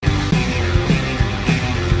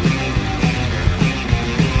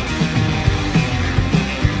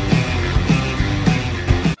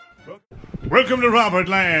Welcome to Robert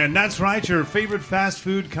Land. That's right, your favorite fast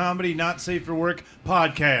food comedy, not safe for work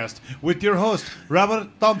podcast with your host, Robert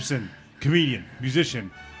Thompson, comedian,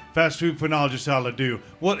 musician, fast food phenologist, all I do.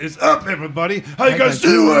 What is up, everybody? How you guys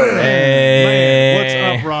doing? Hey.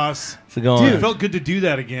 Man, what's up, Ross? How's it going? Dude, it felt good to do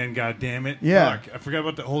that again, God damn it. Yeah. Fuck, I forgot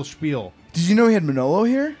about the whole spiel. Did you know he had Manolo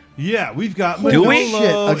here? Yeah, we've got Do we?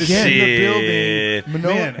 Manolo Shit, is in the Shit. building.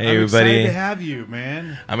 Manolo. Man, Hey, I'm everybody. excited to have you,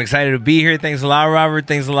 man. I'm excited to be here. Thanks a lot, Robert.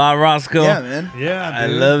 Thanks a lot, Roscoe. Yeah, man. Yeah, I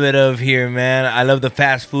dude. love it over here, man. I love the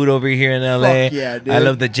fast food over here in LA. Fuck yeah, dude. I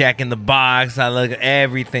love the Jack in the Box. I love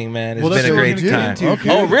everything, man. It's Well, that's been a what great we're gonna time. get into, Okay.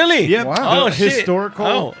 Oh, really? Yep. Wow. Oh, the shit. historical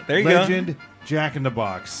Oh, there you legend, Jack in the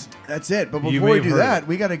Box. That's it. But You before may we have do heard that, it.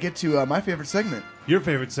 we got to get to my favorite segment. Your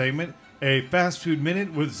favorite segment, a fast food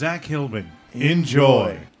minute with Zach Hillman.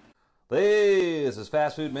 Enjoy. Hey, this is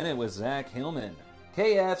Fast Food Minute with Zach Hillman.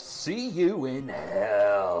 KFCU in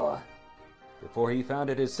hell. Before he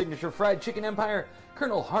founded his signature fried chicken empire,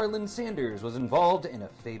 Colonel Harlan Sanders was involved in a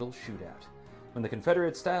fatal shootout. When the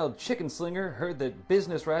Confederate-styled chicken slinger heard that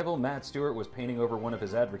business rival Matt Stewart was painting over one of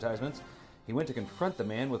his advertisements, he went to confront the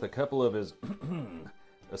man with a couple of his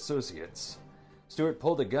associates. Stewart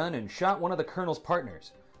pulled a gun and shot one of the colonel's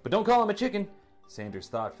partners. But don't call him a chicken. Sanders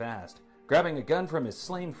thought fast, grabbing a gun from his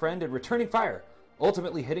slain friend and returning fire,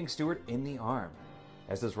 ultimately hitting Stewart in the arm.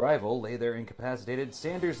 As his rival lay there incapacitated,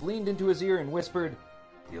 Sanders leaned into his ear and whispered,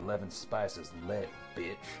 "The 11 spices lead,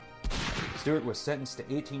 bitch." Stewart was sentenced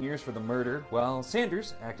to 18 years for the murder, while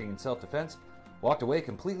Sanders, acting in self-defense, walked away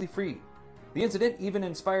completely free. The incident even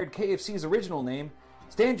inspired KFC's original name,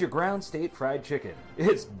 Stand Your Ground State Fried Chicken.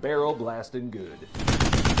 It's barrel blasting good.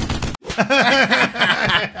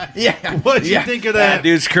 Yeah. What'd you think of that? That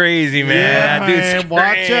dude's crazy, man. Yeah, That dude's man.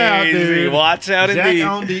 Watch out, crazy. dude. Watch out, Zach indeed.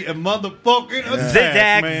 on the motherfucking attack,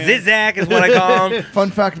 Zizak, man. Zizak is what I call him.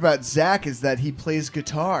 Fun fact about Zach is that he plays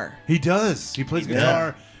guitar. He does. He plays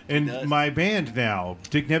guitar in does. my band now,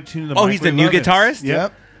 Dick Neptune and the Oh, he's the new Microwave guitarist? Ovens.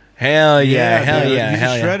 Yep. Hell yeah, hell dude. yeah, He's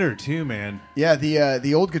hell a yeah. shredder too, man. Yeah,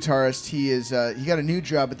 the old guitarist. He got a new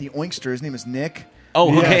job at the Oinkster. His name is Nick.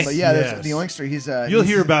 Oh, Yes. okay. But yeah, Yes. that's the Oinkster. He's You'll he's-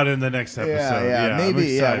 hear about it in the next episode. yeah, I'm maybe.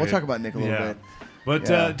 Yeah, excited. we'll talk about Nick a little bit. But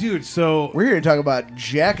Yeah. dude, so We're here to talk about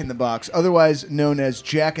Jack in the Box, otherwise known as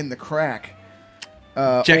Jack in the Crack,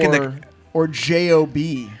 Jack in the- or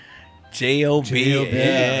J.O.B. J.O.B. J.O.B.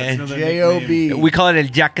 Yeah. That's another J.O.B. nickname. We call it el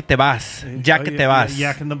Jack que te vas. Jack que te vas.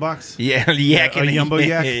 Yak in the box. Yeah, yak. A Yumbo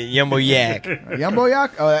Yak? Yumbo yak. Jumbo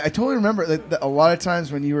Yak? I totally remember that a lot of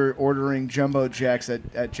times when you were ordering Jumbo Jacks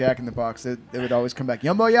at Jack in the Box, they would always come back,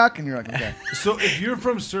 Jumbo Yak? And you're like, okay. So if you're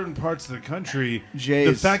from certain parts of the country, the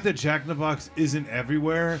Jays. fact that Jack in the Box isn't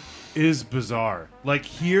everywhere is bizarre. Like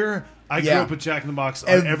here, I grew Yeah. up with Jack in the Box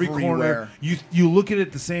on every corner. Everywhere. You look at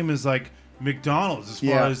it the same as like McDonald's as far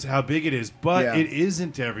Yeah. as how big it is, but Yeah. it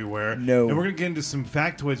isn't everywhere. No. And we're gonna get into some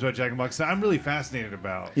factoids about Jack in the Box that I'm really fascinated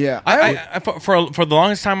about. Yeah. I for the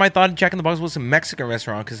longest time, I thought Jack in the Box was a Mexican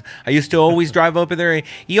restaurant because I used to always drive up there and,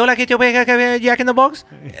 "Y hola, que te pega, Jack in the Box?"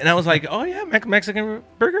 And I was like, "Oh, yeah, Mexican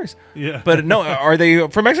burgers." Yeah. But no, are they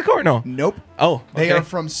from Mexico or no? Nope. Oh, They okay. are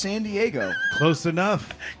from San Diego. Close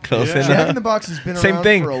enough. Close Yeah. enough. Jack in the Box has been Same around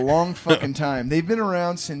thing. for a long fucking time. They've been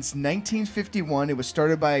around since 1951. It was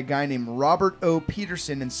started by a guy named Robert O.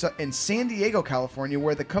 Peterson in San Diego, California,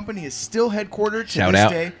 where the company is still headquartered to Shout this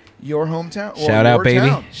out. day. Your hometown. or Shout out, your baby.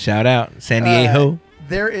 town. Shout out, San Diego.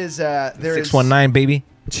 There is 619, baby.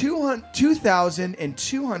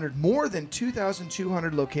 2,200, more than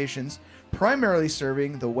 2,200 locations, primarily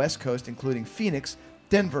serving the West Coast, including Phoenix,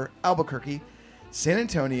 Denver, Albuquerque, San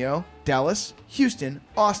Antonio, Dallas, Houston,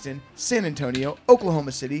 Austin, San Antonio,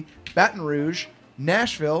 Oklahoma City, Baton Rouge,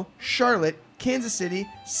 Nashville, Charlotte, Kansas City,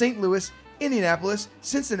 St. Louis, Indianapolis,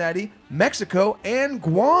 Cincinnati, Mexico, and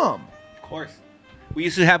Guam. Of course. We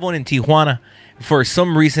used to have one in Tijuana. For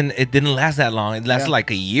some reason, it didn't last that long. It lasted Yeah. like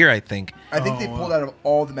a year, I think. I think they pulled out of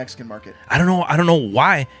all the Mexican market. I don't know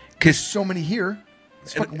why. There's Because so many here.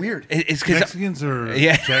 It's fucking weird. it's because Mexicans are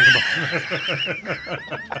Yeah. Jack in the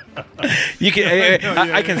Box. you can.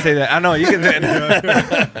 I can say that. I know you can say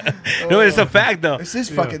that. No, it's a fact though. This is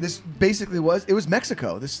fucking. This basically was. It was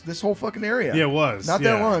Mexico. This whole fucking area. Yeah, it was. Not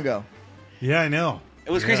that Yeah. long ago. Yeah, I know.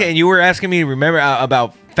 It was crazy. And you were asking me, remember,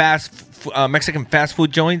 about Mexican fast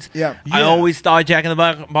food joints? Yeah. I Yeah. always thought Jack in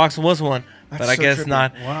the Box was one, but That's I so guess trippy.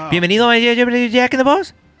 not. Wow. Bienvenido a Jack in the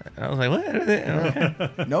Box. I was like, what? Okay.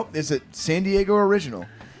 Nope, it's a San Diego original.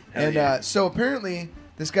 And so apparently,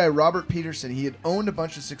 this guy Robert Peterson, he had owned a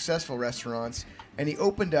bunch of successful restaurants, and he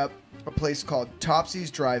opened up a place called Topsy's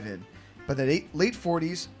Drive-In. By the late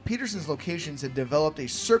 40s, Peterson's locations had developed a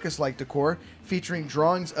circus-like decor featuring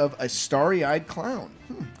drawings of a starry-eyed clown.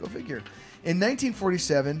 Go figure. In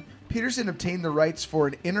 1947, Peterson obtained the rights for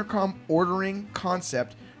an intercom ordering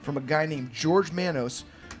concept from a guy named George Manos,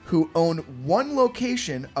 who owned one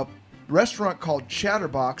location, a restaurant called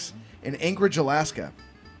Chatterbox in Anchorage, Alaska.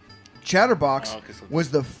 Chatterbox was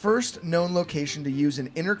the first known location to use an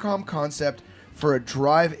intercom concept for a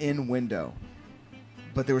drive-in window.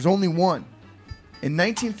 But there was only one. In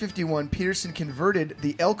 1951, Peterson converted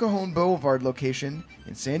the El Cajon Boulevard location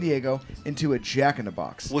in San Diego into a Jack in the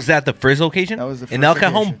Box. Was that the first location? That was the first in El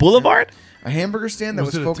Cajon location. Boulevard? Yeah. A hamburger stand that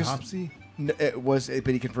was it focused. a Topsy? It was,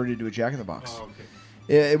 but he converted it to a Jack in the Box. Oh,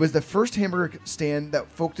 okay. It was the first hamburger stand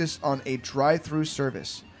that focused on a drive-through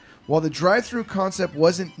service. While the drive-through concept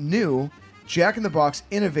wasn't new, Jack in the Box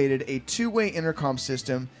innovated a two-way intercom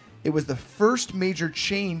system. It was the first major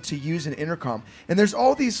chain to use an intercom. And there's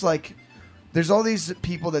all these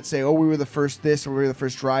people that say, "Oh, we were the first this, or we were the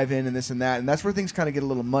first drive-in, and this and that," and that's where things kind of get a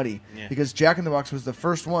little muddy because Jack in the Box was the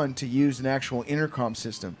first one to use an actual intercom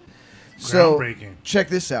system. So Groundbreaking. check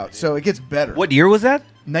this out. So it gets better. What year was that?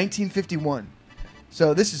 1951.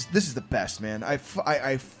 So this is the best, man. I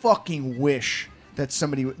fucking wish that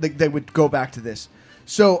somebody they would go back to this.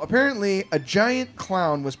 So apparently a giant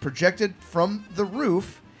clown was projected from the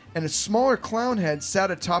roof, and a smaller clown head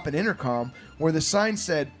sat atop an intercom where the sign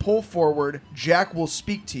said, "Pull forward, Jack will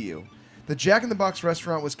speak to you." The Jack in the Box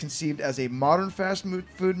restaurant was conceived as a modern fast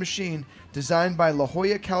food machine designed by La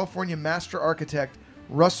Jolla, California master architect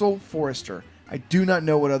Russell Forrester. I do not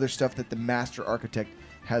know what other stuff that the master architect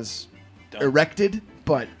has erected,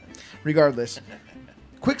 but regardless.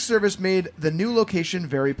 Quick service made the new location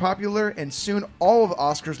very popular, and soon all of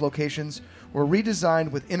Oscar's locations were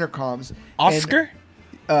redesigned with intercoms. Oscar?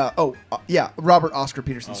 Robert Oscar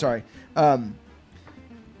Peterson, sorry.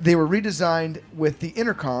 They were redesigned with the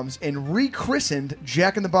intercoms and rechristened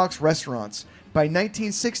Jack in the Box restaurants. By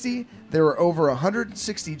 1960, there were over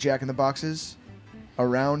 160 Jack in the Boxes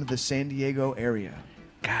around the San Diego area.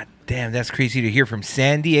 God damn, that's crazy to hear from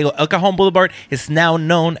San Diego. El Cajon Boulevard is now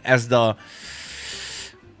known as the...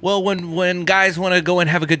 Well, when guys want to go and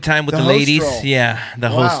have a good time with the ladies, hostro. the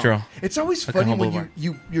hostro. It's always El funny Cajon when Boulevard.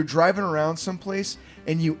 you're driving around someplace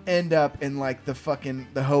and you end up in like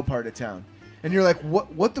the hoe part of town, and you're like,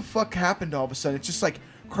 what the fuck happened all of a sudden? It's just like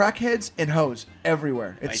crackheads and hoes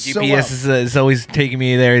everywhere. My It's so GPS wild. is always taking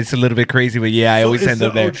me there. It's a little bit crazy, but yeah, I always is end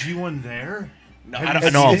up there. the OG one there? No, Have I you don't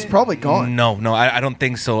seen know. It's probably gone. No, I don't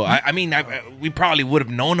think so. I mean, we probably would have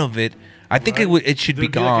known of it. I think Right. it should be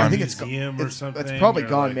There'd be like a gone. I think it's museum or something, It's probably or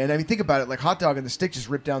gone, like- man. I mean, think about it. Like Hot Dog and the Stick just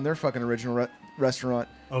ripped down their fucking original restaurant.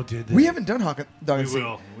 Oh, did they? We haven't done Hot Dog We and Stick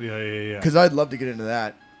will. Yeah. because I'd love to get into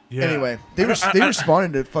that. Yeah. Anyway, they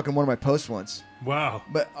responded to fucking one of my posts once, Wow.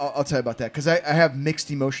 but I'll tell you about that because I have mixed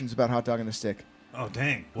emotions about Hot Dog and the Stick. Oh,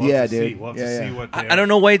 dang. Yeah, have to dude. See. We'll have Yeah, to yeah. see what I don't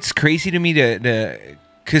know why it's crazy to me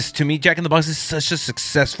because to me, Jack in the Box is such a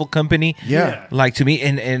successful company. Yeah. Like to me,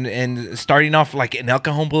 and starting off like in El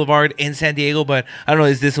Cajon Boulevard in San Diego, but I don't know.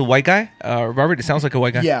 Is this a white guy, Robert? It sounds like a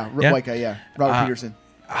white guy. Yeah, white guy. Yeah, Robert Peterson.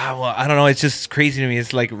 Well, I don't know. It's just crazy to me.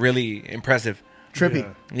 It's like really impressive. Trippy.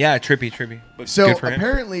 Yeah. Yeah, trippy. But So good for him.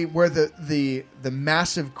 apparently, where the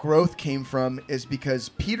massive growth came from is because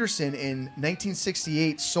Peterson in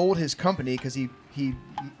 1968 sold his company because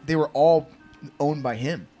they were all owned by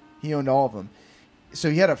him. He owned all of them. So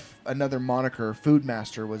he had another moniker, Food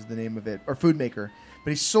Master was the name of it, or Food Maker.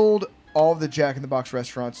 But he sold all of the Jack in the Box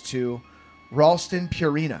restaurants to Ralston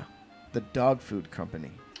Purina, the dog food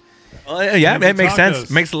company. Yeah, Maybe it makes tacos. sense.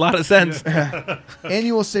 Makes a lot of sense.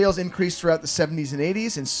 Annual sales increased throughout the 70s and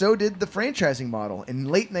 80s, and so did the franchising model. In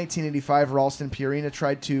late 1985, Ralston Purina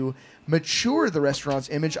tried to mature the restaurant's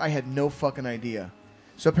image. I had no fucking idea.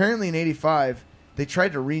 So apparently in 85, they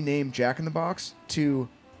tried to rename Jack in the Box to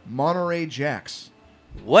Monterey Jacks.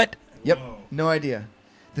 What? Yep, no idea.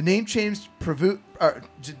 The name change proved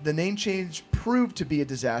to be a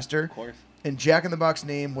disaster. Of course. And Jack in the Box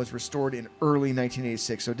name was restored in early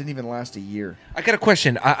 1986, so it didn't even last a year. I got a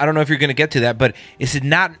question. I don't know if you're going to get to that, but is it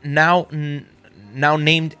not now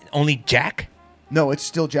named only Jack? No, it's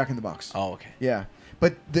still Jack in the Box. Oh, okay. Yeah,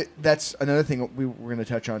 but that's another thing we're going to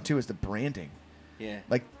touch on too is the branding. Yeah.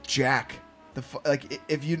 Like Jack,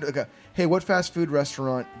 if you hey, what fast food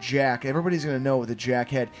restaurant Jack? Everybody's going to know the Jack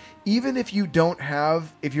head. Even if you're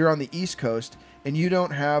on the East Coast and you don't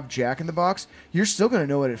have Jack in the Box, you're still going to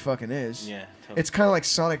know what it fucking is. Yeah, totally. It's kind of like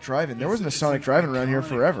Sonic Drive-In. There wasn't a Sonic Drive-In around here iconic.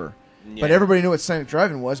 forever, Yeah. but everybody knew what Sonic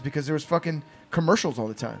Drive-In was because there was fucking commercials all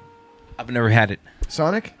the time. I've never had it.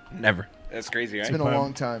 Sonic, Never. That's crazy, right? it's been a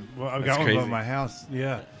long time. Well, I've That's got one crazy. above my house.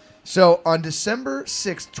 Yeah. So on December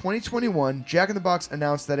 6th, 2021, Jack in the Box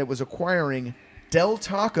announced that it was acquiring Del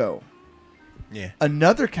Taco, Yeah.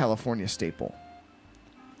 another California staple,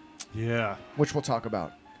 Yeah. which we'll talk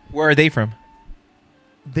about. Where are they from?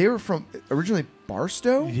 They were from originally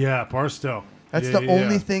Barstow. Yeah, Barstow. That's Yeah, the yeah,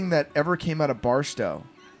 only yeah. thing that ever came out of Barstow.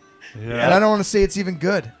 Yeah. And I don't want to say it's even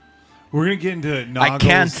good. We're gonna get into Noggles. I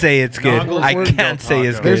can't say it's good. Noggles I Del can't say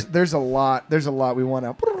it's Taco. good. There's a lot. There's a lot we want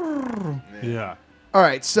to. Yeah. All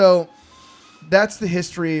right, so that's the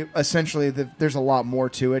history. Essentially, there's a lot more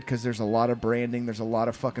to it because there's a lot of branding. There's a lot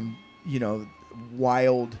of fucking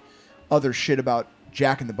wild other shit about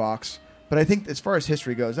Jack in the Box. But I think as far as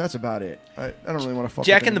history goes, that's about it. I don't really want to fuck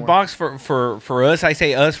Jack with in the anymore. Box for us. I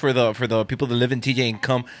say us for the people that live in TJ and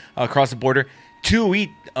come across the border to eat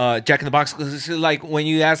Jack in the Box. 'Cause it's like when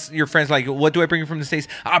you ask your friends, like, what do I bring you from the States?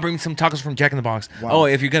 I'll bring me some tacos from Jack in the Box. Wow. Oh,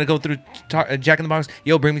 if you're gonna go through Jack in the Box,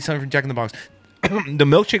 yo, bring me something from Jack in the Box. The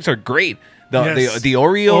milkshakes are great. Yes. The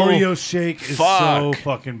Oreo shake is so Fuck.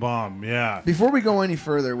 fucking bomb. Yeah. Before we go any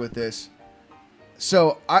further with this,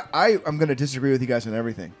 so I'm going to disagree with you guys on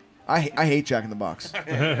everything. I hate Jack in the Box.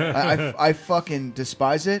 I fucking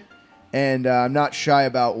despise it, and I'm not shy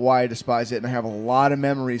about why I despise it. And I have a lot of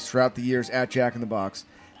memories throughout the years at Jack in the Box,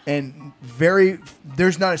 and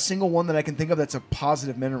there's not a single one that I can think of that's a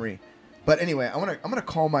positive memory. But anyway, I'm gonna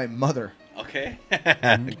call my mother Okay.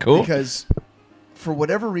 Cool. because for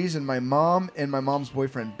whatever reason, my mom and my mom's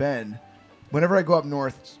boyfriend Ben, whenever I go up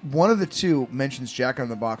north, one of the two mentions Jack in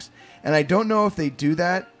the Box, and I don't know if they do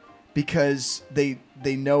that because they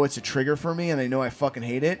know it's a trigger for me and they know I fucking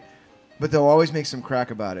hate it, but they'll always make some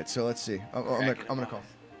crack about it. So let's see. I'm gonna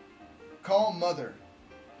call mother.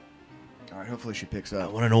 All right, hopefully she picks I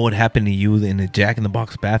up. want to know what happened to you in the Jack in the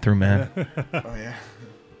Box bathroom, man. Oh yeah,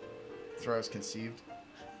 that's where I was conceived.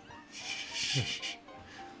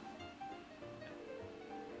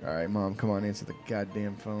 All right, Mom, come on, answer the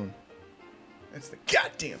goddamn phone. It's the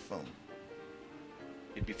goddamn phone.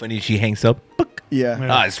 It'd be funny if she hangs up. Book. Yeah. Yeah.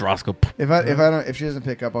 Ah, it's Roscoe. If she doesn't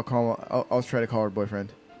pick up, I'll try to call her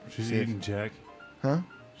boyfriend. She's See if- eating Jack. Huh?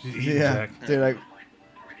 She's eating Yeah, Jack. dude.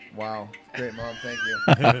 Wow, great mom, thank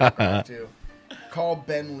you. Too. Call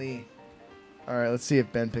Ben Lee. All right, let's see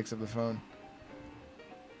if Ben picks up the phone.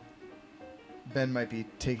 Ben might be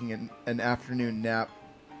taking an afternoon nap.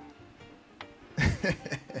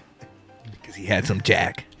 Because he had some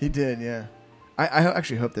Jack. He did, yeah. I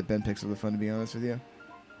actually hope that Ben picks up the phone, to be honest with you.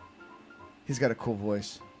 He's got a cool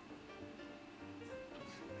voice.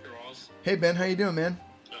 Hey, Ross. Hey, Ben, how you doing, man?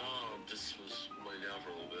 Just was laying down for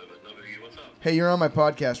a little bit, but no biggie. What's up? Hey, you're on my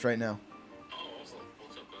podcast right now. Oh, awesome.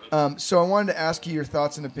 What's up, man? So I wanted to ask you your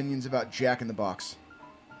thoughts and opinions about Jack in the Box.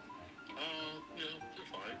 Yeah, they're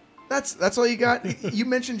fine. That's all you got? You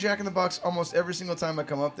mentioned Jack in the Box almost every single time I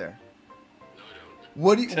come up there. No,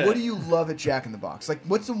 I don't. What do you love at Jack in the Box? Like,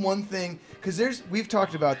 what's the one thing? Because we've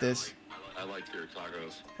talked about this. I like their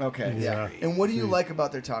tacos. Okay, yeah. Yeah. And what do you like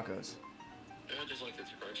about their tacos? Yeah, I just like that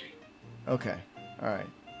they're crunchy. Okay, all right.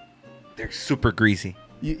 They're super greasy.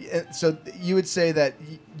 So you would say that,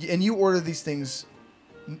 and you order these things.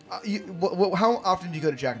 How often do you go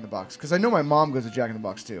to Jack in the Box? Because I know my mom goes to Jack in the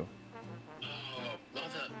Box too. Not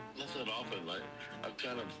that often. I've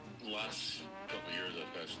kind of, the last couple of years,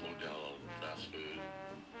 I've kind of slowed down on fast food.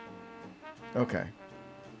 Okay.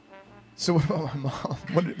 So what about my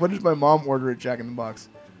mom? What does my mom order at Jack in the Box?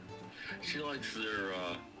 She likes their,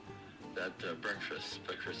 breakfast,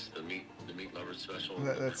 the meat lover special.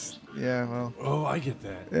 That's yeah. Well. Oh, I get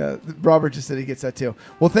that. Yeah, Robert just said he gets that too.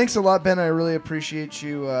 Well, thanks a lot, Ben. I really appreciate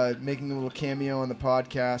you making a little cameo on the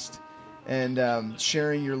podcast and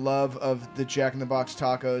sharing your love of the Jack in the Box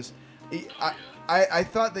tacos. I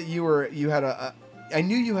thought that you had I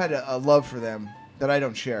knew you had a love for them that I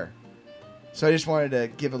don't share. So I just wanted to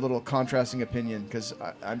give a little contrasting opinion because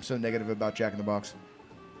I'm so negative about Jack in the Box.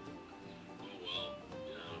 Oh, well,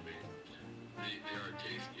 I mean, they are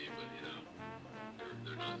tasty, but,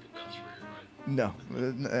 they're not the best for you,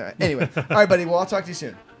 right? No. Anyway, all right, buddy. Well, I'll talk to you soon.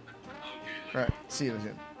 Okay. All right, see you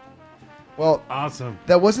soon. Well, Awesome.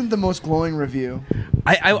 that wasn't the most glowing review.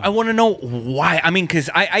 I want to know why. I mean, because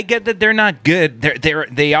I get that they're not good.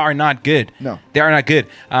 They are not good. No. They are not good.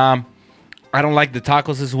 I don't like the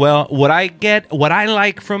tacos as well. What I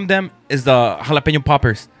like from them is the jalapeno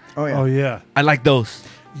poppers. Oh yeah. Oh yeah. I like those.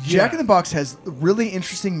 Jack Yeah. in the Box has really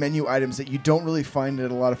interesting menu items that you don't really find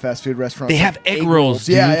at a lot of fast food restaurants. They have Like egg rolls,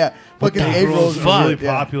 dude. Yeah, yeah. What Fucking the egg fuck? rolls are Really good,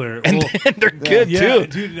 yeah. popular. And Well, then they're good yeah, too.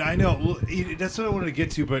 dude. I know. Well, that's what I wanted to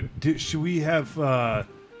get to. But should we have?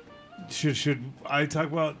 Should I talk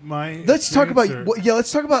about my? Let's talk about experience, or- yeah.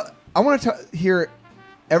 Let's talk about. I want to hear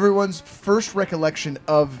everyone's first recollection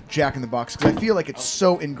of Jack in the Box because I feel like it's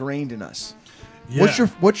so ingrained in us. Yeah.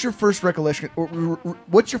 What's your first recollection? Or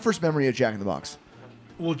what's your first memory of Jack in the Box?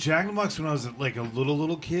 Well, Jack in the Box when I was like a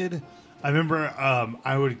little kid, I remember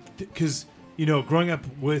I would because growing up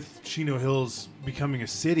with Chino Hills becoming a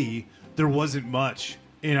city, there wasn't much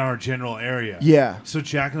in our general area. Yeah. So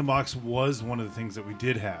Jack in the Box was one of the things that we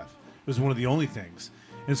did have. It was one of the only things.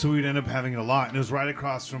 And so we'd end up having it a lot. And it was right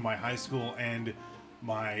across from my high school and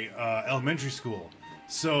my elementary school.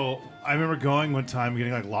 So I remember going one time,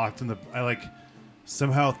 getting like locked in I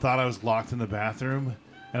somehow thought I was locked in the bathroom.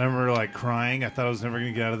 And I remember like crying. I thought I was never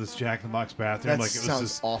going to get out of this Jack in the Box bathroom. That Like it was sounds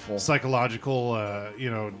this awful. psychological,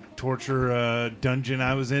 torture dungeon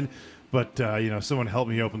I was in. But, someone helped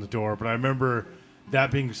me open the door. But I remember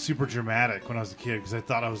that being super dramatic when I was a kid because I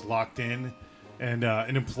thought I was locked in. And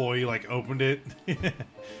an employee like opened it.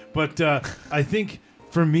 But I think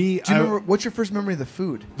for me, Do you remember what's your first memory of the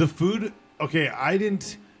food? the food. Okay, I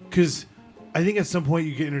didn't because I think at some point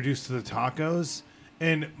you get introduced to the tacos,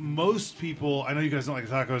 and most people. I know you guys don't like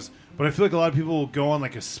the tacos, but I feel like a lot of people will go on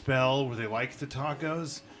like a spell where they like the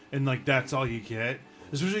tacos, and like that's all you get.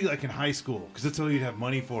 Especially like in high school, because that's all you'd have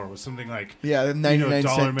money for was something like The 99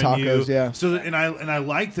 dollar cent tacos. Yeah. So and I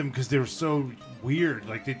liked them because they were so weird.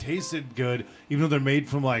 Like they tasted good, even though they're made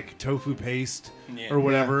from like tofu paste or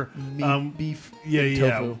whatever. Meat, beef. Yeah, and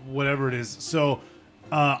yeah, tofu. whatever it is. So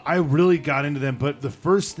I really got into them, but the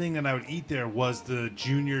first thing that I would eat there was the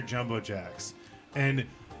Junior Jumbo Jacks, and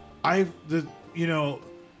I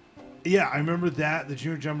remember that the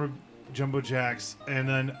Junior Jumbo Jacks, and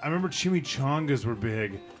then I remember chimichangas were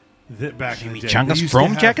big back in the day. Chimichangas They used to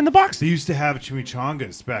from have- Jack in the Box? They used to have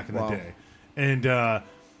chimichangas back in Wow. the day, and I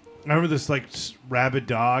remember this like rabid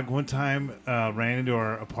dog one time ran into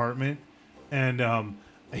our apartment, and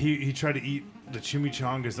he tried to eat the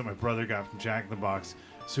chimichangas that my brother got from Jack in the Box.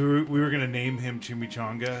 So we were gonna name him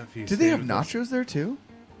Chimichanga. If he Did stayed they have with us. nachos there too?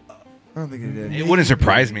 I don't think they did. It wouldn't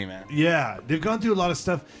surprise me, man. Yeah, they've gone through a lot of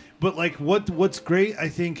stuff, but like what's great, I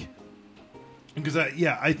think, because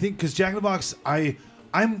because Jack in the Box,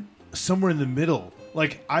 I'm somewhere in the middle.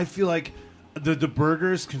 Like I feel like the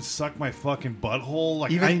burgers can suck my fucking butthole.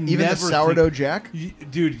 Like Even I the never sourdough think- Jack.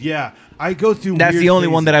 Dude. Yeah, I go through. That's weird the only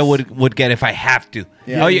one that I phases. would get if I have to.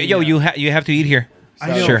 Yeah. Oh, Yeah. you have to eat here. I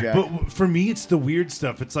know, Sourdough Jack. but for me, it's the weird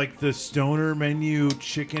stuff. It's like the stoner menu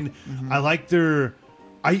chicken. Mm-hmm. I like their.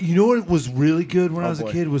 You know what was really good when I Oh, was a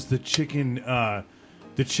boy. kid was the chicken.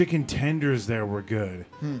 The chicken tenders there were good,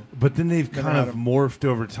 but then they've kind had of 'em. morphed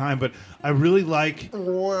over time. But I really like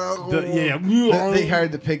They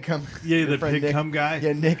hired the pig cum. Yeah, your the friend pig Nick. cum guy.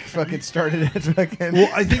 Yeah, Nick fucking started it. Fucking. Well,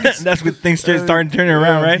 I think it's, That's when things starting turning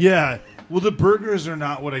around, right? yeah. Well, the burgers are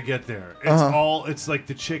not what I get there. It's Uh-huh. it's like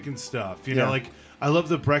the chicken stuff. You Yeah. know, like I love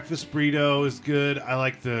the breakfast burrito is good. I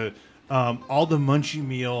like the all the munchie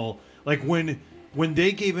meal. Like when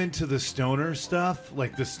they gave into the stoner stuff,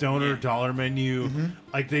 like the stoner dollar menu,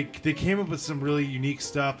 like they came up with some really unique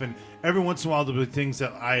stuff, and every once in a while there'll be things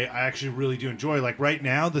that I actually really do enjoy. Like right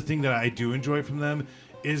now, the thing that I do enjoy from them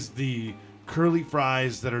is the curly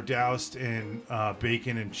fries that are doused in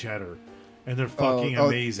bacon and cheddar, and they're fucking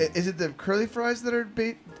amazing. Is it the curly fries that are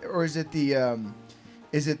or is it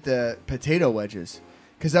the potato wedges?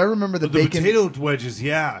 Because I remember the bacon potato wedges,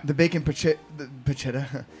 yeah. the bacon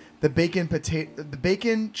the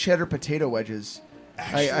bacon cheddar potato wedges.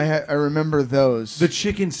 I remember those. The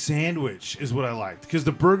chicken sandwich is what I liked because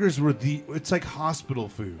the burgers were it's like hospital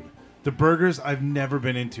food. The burgers I've never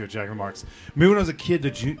been into at Jack in the Box. Maybe when I was a kid,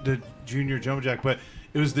 the Junior Jumbo Jack, but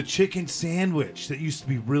it was the chicken sandwich that used to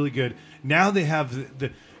be really good. Now they have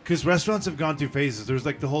the because restaurants have gone through phases. There's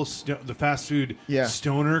like the whole the fast food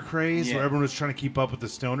stoner craze where everyone was trying to keep up with the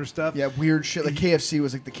stoner stuff. Yeah, weird shit. Like KFC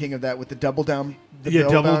was like the king of that with the double down.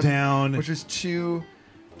 Double Down. Which was 2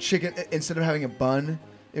 chicken. Instead of having a bun,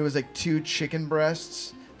 it was like 2 chicken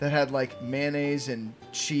breasts that had like mayonnaise and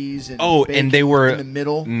cheese and bacon and they were in the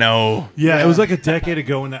middle. No. Yeah, Yeah. it was like a decade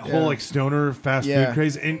ago when that Yeah. whole like stoner fast Yeah. food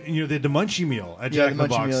craze, and you know they had the munchie meal at Yeah, Jack in the the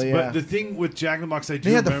munchie Box. meal, yeah. But the thing with Jack in the Box, I do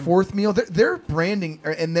They had the remember, 4th meal. Their branding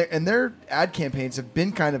and their ad campaigns have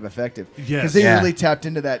been kind of effective. Yes. because they Yeah. really tapped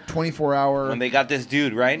into that 24-hour. When they got this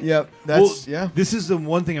dude, right? Yep, Well, that's This is the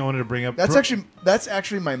one thing I wanted to bring up. That's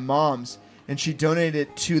actually my mom's, and she donated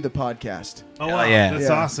it to the podcast. oh Hell wow, yeah. that's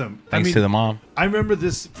Yeah. awesome. Thanks to the mom. I remember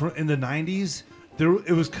this in the '90s.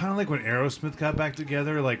 It was kind of like when Aerosmith got back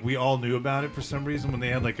together. Like we all knew about it for some reason when they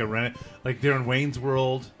had like like they're in Wayne's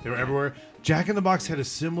World. They were everywhere. Jack in the Box had a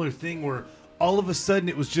similar thing where all of a sudden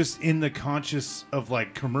it was just in the conscious of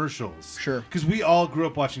like commercials. Sure. Because we all grew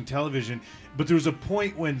up watching television, but there was a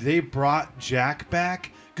point when they brought Jack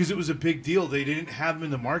back because it was a big deal. They didn't have him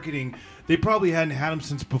in the marketing. They probably hadn't had him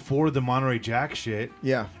since before the Monterey Jack shit.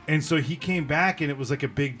 Yeah. And so he came back, and it was like a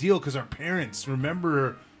big deal because our parents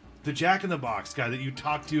remember the Jack in the Box guy that you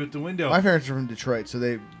talked to at the window. My parents are from Detroit, so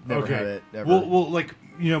they never had it. Ever. Well, like,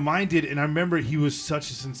 mine did, and I remember he was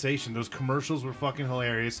such a sensation. Those commercials were fucking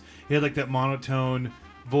hilarious. He had like that monotone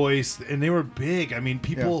voice, and they were big. I mean,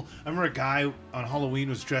 people. Yeah. I remember a guy on Halloween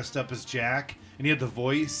was dressed up as Jack, and he had the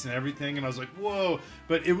voice and everything, and I was like, whoa!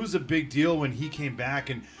 But it was a big deal when he came back,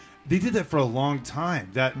 and they did that for a long time.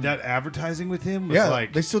 That advertising with him was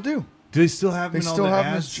like they still do. Do they still have him in all the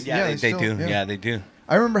ads? They do. Yeah, they do.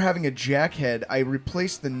 I remember having a jack head. I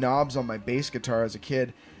replaced the knobs on my bass guitar as a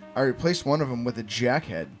kid. I replaced one of them with a jack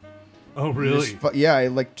head. Oh, really?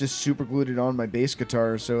 I just super glued it on my bass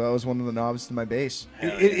guitar, so that was one of the knobs to my bass.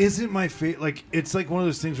 It isn't my favorite. Like, it's like one of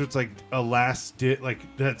those things where it's like a last ditch,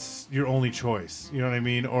 like that's your only choice. You know what I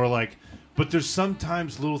mean? Or like, but there's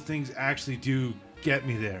sometimes little things actually do get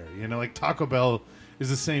me there. Like Taco Bell is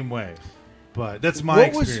the same way. But that's my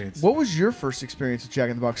experience. What was your first experience with Jack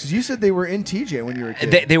in the Box? Because you said they were in TJ when you were a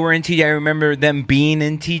kid. They were in TJ. I remember them being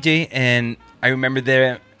in TJ, and I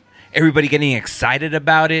remember everybody getting excited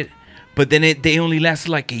about it. But then they only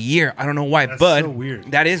lasted like a year. I don't know why. That's but so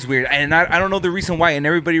weird. That is weird. And I don't know the reason why. And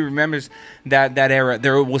everybody remembers that era.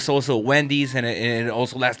 There was also Wendy's, and it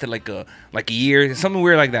also lasted like a year. Something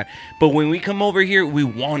weird like that. But when we come over here, we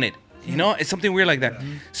want it. It's something weird like that.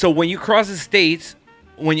 Yeah. So when you cross the states,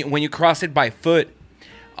 when you cross it by foot,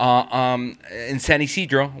 in San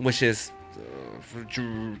Isidro, which is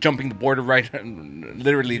jumping the border right,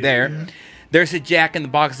 literally there. Yeah. There's a Jack in the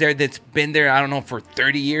Box there that's been there, I don't know, for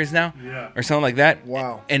 30 years now, or something like that.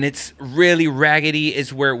 Wow! And it's really raggedy.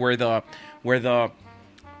 It's where the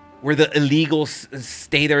illegals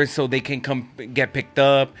stay there, so they can come get picked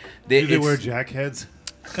up. Do they wear Jack heads?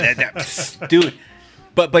 Dude.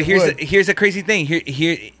 But here's a crazy thing.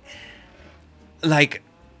 Here, like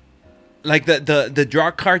the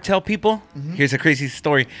drug cartel people. Mm-hmm. Here's a crazy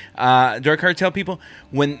story. Drug cartel people,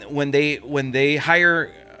 when they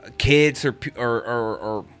hire kids or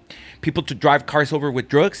people to drive cars over with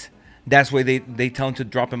drugs, that's why they tell them to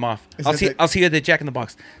drop him off. I'll see you at the Jack in the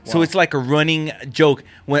Box. Wow. So it's like a running joke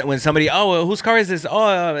when somebody, whose car is this?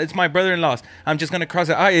 It's my brother-in-law's. I'm just gonna cross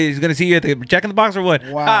it. He's gonna see you at the Jack in the Box or what?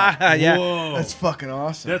 Wow. Yeah. Whoa. That's fucking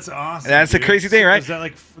awesome. That's awesome. That's dude. a crazy thing, right? Is that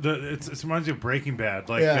like it reminds me of Breaking Bad?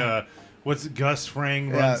 Like what's Gus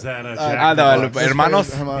Fring runs that Jack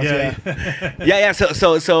Hermanos. Yeah.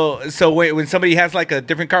 So when somebody has like a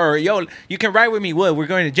different car, or you can ride with me. What? We're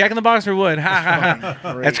going to Jack in the Box or what?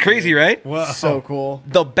 That's crazy, right? Wow. So cool.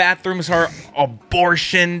 The bathrooms are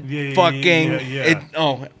abortion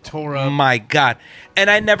tore up. My God. And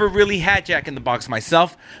I never really had Jack in the Box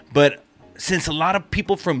myself, but since a lot of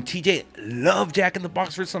people from TJ love Jack in the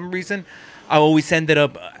Box for some reason, I always ended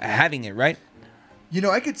up having it, right?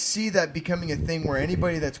 I could see that becoming a thing where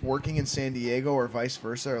anybody that's working in San Diego or vice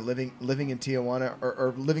versa, or living in Tijuana,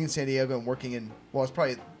 or living in San Diego and working in, well, it's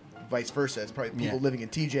probably vice versa. It's probably people living in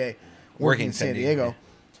TJ working in San Diego. Yeah.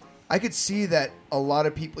 I could see that a lot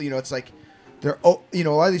of people, it's like a lot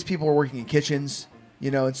of these people are working in kitchens,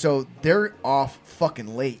 and so they're off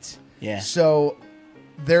fucking late. Yeah. So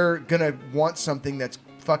they're gonna want something that's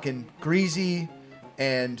fucking greasy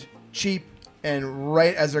and cheap. And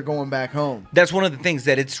right as they're going back home. That's one of the things,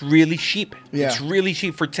 that it's really cheap. Yeah. It's really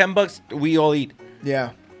cheap. For $10, we all eat.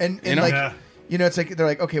 Yeah. And it's like, they're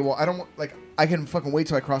like, okay, well, I don't want, like, I can fucking wait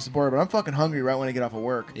till I cross the border, but I'm fucking hungry right when I get off of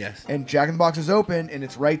work. Yes. And Jack in the Box is open, and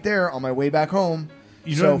it's right there on my way back home.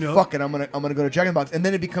 Fuck it, I'm gonna go to Jack in the Box. And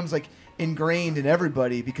then it becomes, like, ingrained in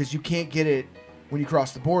everybody because you can't get it when you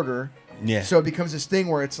cross the border. Yeah. So it becomes this thing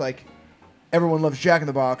where it's like, everyone loves Jack in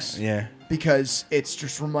the Box. Yeah. Because it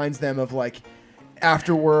just reminds them of, like,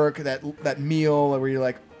 after work, that meal where you're,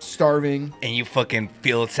 like, starving. And you fucking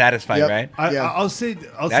feel satisfied, right? I'll say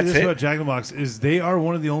this about Jack in the Box is they are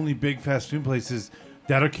one of the only big fast food places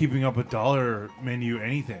that are keeping up with dollar menu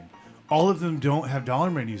anything. All of them don't have dollar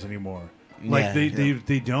menus anymore. Like,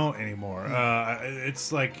 they don't anymore.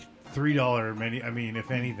 It's like $3 menu. I mean,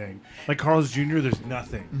 if anything, like Carl's Jr., there's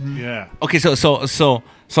nothing. Mm-hmm. Yeah. Okay, so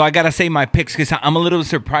I gotta say my picks because I'm a little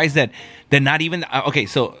surprised that they're not even. Okay,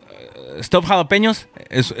 so stuffed jalapenos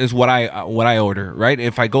is what I order, right?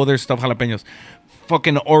 If I go there, stuffed jalapenos,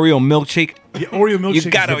 fucking Oreo milkshake. Yeah, Oreo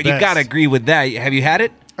milkshake. You gotta agree with that. Have you had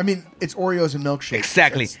it? I mean, it's Oreos and milkshake.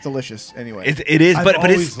 Exactly. It's delicious anyway. It is, but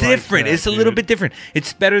it's different. It's a little bit different.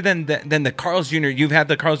 It's better than the Carl's Jr. You've had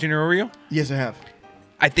the Carl's Jr. Oreo? Yes, I have.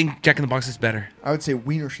 I think Jack in the Box is better. I would say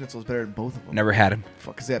Wiener Schnitzel is better than both of them. Never had them.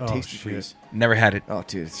 Fuck, because they have tasty freeze. Never had it. Oh,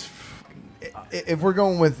 dude, it's if we're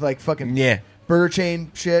going with like fucking Burger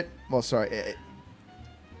chain shit. Well, sorry.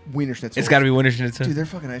 Wiener Schnitzel. It's got to be Wiener Schnitzel. Dude, their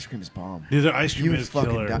fucking ice cream is bomb. Dude, their ice cream You would is fucking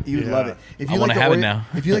killer. you would Yeah. love it. If I you wanna like the have it Oreo, now.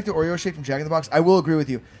 if you like the Oreo shake from Jack in the Box, I will agree with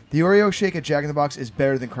you. The Oreo shake at Jack in the Box is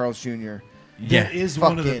better than Carl's Jr. Yeah. That is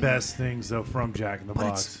one of the Fucking- best things though from Jack in the But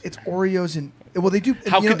Box. it's Oreos and they do.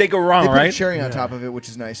 How could they go wrong, They put right? a cherry on Yeah. top of it, which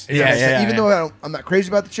is nice. Yeah, Nice. yeah, Even yeah. though I'm not crazy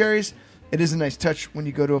about the cherries, it is a nice touch when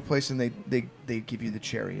you go to a place and they give you the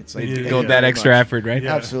cherry. It's like Yeah, thank Go you with that very extra much. effort, right?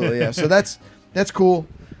 Yeah. Absolutely, yeah. So that's cool.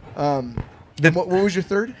 The- What was your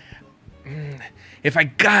third? If I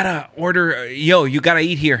gotta order, you gotta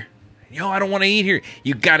eat here. Yo, I don't want to eat here.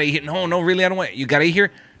 You gotta eat. No, really, I don't want. You gotta eat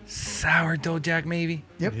here. Sourdough Jack, maybe,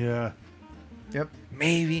 Yep. Yeah. Yep.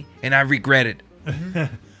 maybe, and I regret it.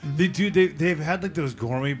 They've had like those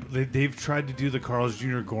gourmet. They've tried to do the Carl's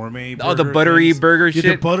Jr. gourmet. Oh, the burger buttery things. burger Yeah,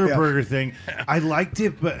 shit? the butter Yeah. burger thing. I liked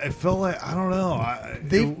it, but I felt like I don't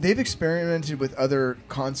know. They've experimented with other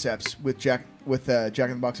concepts with Jack in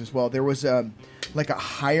the Box as well. There was like a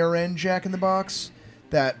higher end Jack in the Box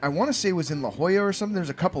that I want to say was in La Jolla or something. There's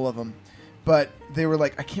a couple of them, but they were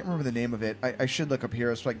like I can't remember the name of it. I should look up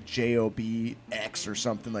here. It's like JOBX or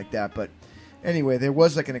something like that. But anyway, there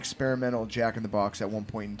was like an experimental Jack in the Box at one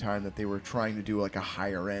point in time that they were trying to do like a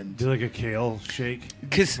higher end. do like a kale shake.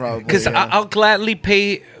 Because Probably, yeah. I'll gladly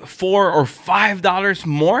pay $4 or $5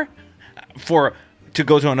 more to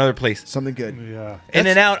go to another place. Something good. Yeah. In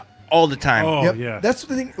and out all the time. Oh Yep. yeah. That's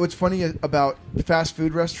the thing. What's funny about fast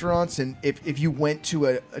food restaurants, and if you went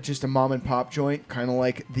to just a mom and pop joint, kind of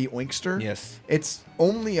like the Oinkster, Yes. it's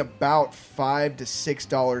only about $5 to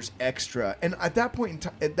 $6 extra. And at that point,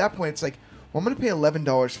 it's like, well, I'm going to pay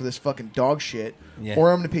 $11 for this fucking dog shit, Yeah.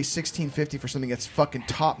 or I'm going to pay $16.50 for something that's fucking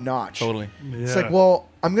top notch. Totally. It's Yeah. like, well,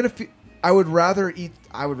 I would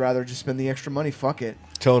rather just spend the extra money. Fuck it.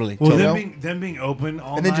 Totally. Well, totally. them being open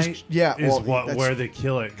all And then night just- yeah, is well, that's- where they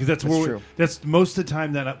kill it because that's that's where true. that's most of the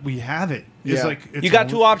time that we have it. It's Yeah. like it's You got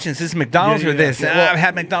two options. This is McDonald's Yeah, or yeah, this. yeah. Well, I've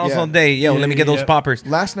had McDonald's yeah. all day. Yo, Yeah, let me get yeah, those yeah. poppers.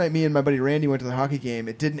 Last night, me and my buddy Randy went to the hockey game.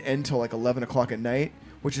 It didn't end till like 11 o'clock at night,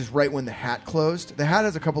 which is right when the Hat closed. The Hat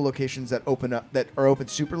has a couple locations that are open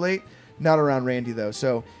super late. Not around Randy though.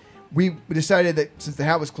 So we decided that since the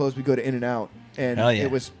Hat was closed, we go to In-N-Out, and Hell yeah.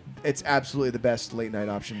 it's absolutely the best late night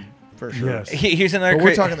option for sure. Yes. Here's another. But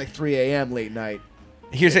we're talking like 3 a.m. late night.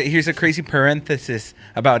 Here's a crazy parenthesis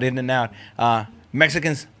about In-N-Out.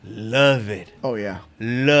 Mexicans love it. Oh yeah,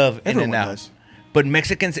 Love Everyone In-N-Out. does. But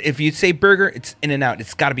Mexicans, if you say burger, it's In-N-Out.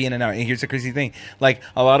 It's got to be In-N-Out. And here's the crazy thing. Like,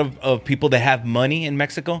 a lot of people that have money in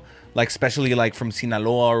Mexico, like, especially, like, from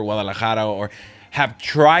Sinaloa or Guadalajara, or have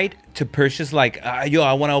tried to purchase, like, I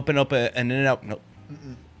want to open up an In-N-Out. Nope.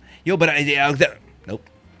 Yo, but nope.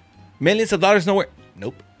 Millions of dollars nowhere.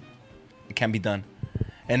 Nope. It can't be done.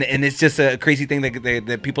 And it's just a crazy thing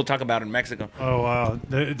that people talk about in Mexico. Oh wow,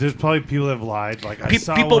 there's probably people that have lied. Like I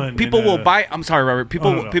saw People one people in will a- buy. I'm sorry, Robert.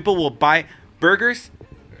 no. People will buy burgers,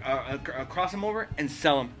 cross them over, and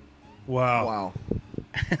sell them. Wow. Wow.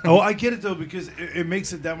 Oh, I get it though because it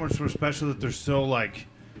makes it that much more special that they're so like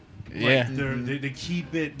Yeah. they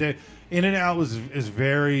keep it. In-N-Out is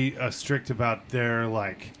very strict about their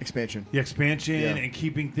like Expansion. the expansion Yeah. and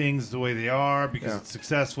keeping things the way they are because Yeah. it's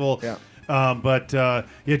successful. Yeah. But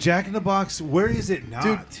Jack in the Box. Where is it not?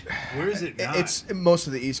 Dude, Where is it not? It's most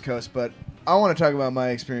of the East Coast, but I want to talk about my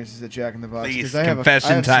experiences at Jack in the Box Please, I have confession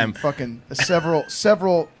some time. fucking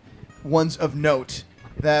several ones of note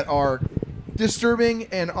that are disturbing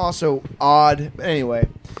and also odd. But anyway,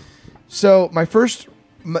 so the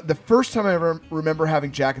first time I ever remember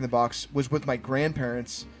having Jack in the Box was with my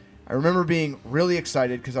grandparents. I remember being really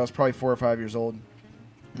excited because I was probably 4 or 5 years old.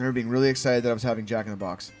 I remember being really excited that I was having Jack in the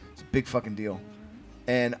Box. It's a big fucking deal.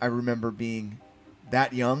 And I remember being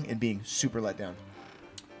that young and being super let down.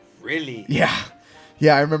 Really? Yeah.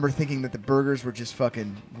 Yeah, I remember thinking that the burgers were just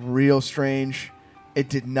fucking real strange. It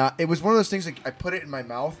did not. It was one of those things like I put it in my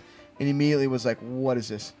mouth and immediately was like, what is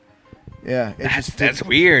this? Yeah. That's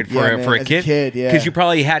weird for Yeah, for man, a as kid. a kid, yeah. Because you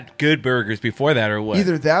probably had good burgers before that, or what?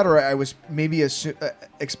 Either that or I was maybe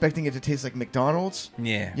expecting it to taste like McDonald's.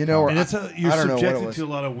 Yeah. You know, or and it's you're I don't know what it subjected was. to a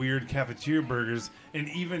lot of weird cafeteria burgers, and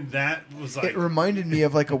even that was like It reminded me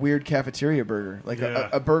of like a weird cafeteria burger, like Yeah.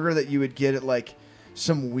 a burger that you would get at like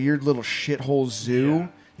some weird little shithole zoo. Yeah.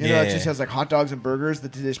 You know, it Yeah. just has like hot dogs and burgers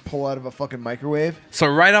that they just pull out of a fucking microwave. So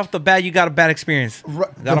right off the bat, you got a bad experience.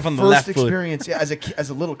 Got off on the first left foot. experience, yeah, as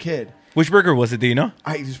a little kid, Which burger was it? Do you know?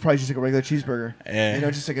 it was probably just like a regular cheeseburger. Yeah. You know,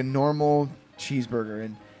 just like a normal cheeseburger.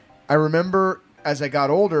 And I remember as I got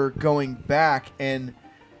older going back and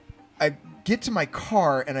I get to my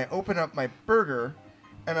car and I open up my burger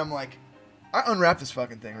and I'm like, I unwrap this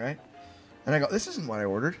fucking thing, right? And I go, this isn't what I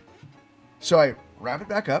ordered. So I wrap it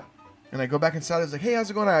back up and I go back inside. I was like, hey, how's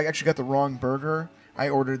it going? I actually got the wrong burger. I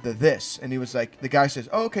ordered this. And he was like, the guy says,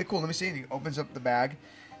 oh, okay, cool. Let me see. And he opens up the bag,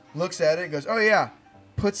 looks at it, and goes, oh, yeah.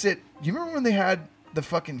 Puts it. Do you remember when they had the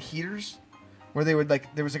fucking heaters? Where they would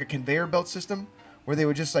like, there was like a conveyor belt system where they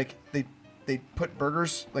would just like, they put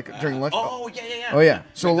burgers like during lunch. Oh, yeah. Oh, yeah.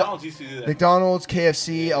 So McDonald's used to do that. McDonald's,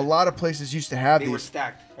 KFC, a lot of places used to have They these. were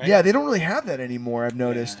stacked, right? Yeah, they don't really have that anymore, I've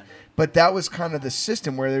noticed. Yeah. But that was kind of the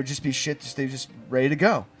system where there would just be shit, they were just ready to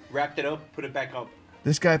go. Wrapped it up, put it back up.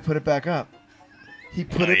 This guy put it back up. He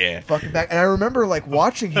put Oh, it yeah. fucking back. And I remember like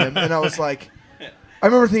watching him and I was like, I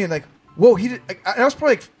remember thinking like, whoa, he did. I was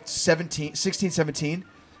probably like 16, 17. And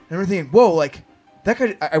I remember thinking, whoa, like that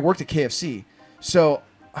guy, I worked at KFC. So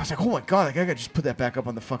I was like, oh my God, that guy could just put that back up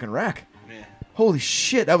on the fucking rack. Yeah. Holy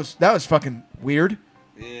shit. That was fucking weird.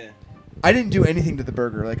 Yeah. I didn't do anything to the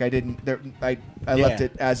burger. Like I didn't. I left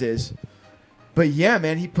it as is. But yeah,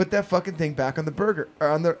 man, he put that fucking thing back on the burger or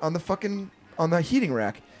on the heating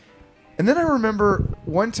rack. And then I remember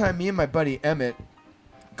one time, me and my buddy Emmett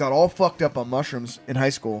got all fucked up on mushrooms in high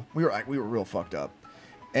school. We were real fucked up,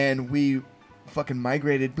 and we fucking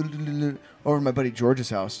migrated over to my buddy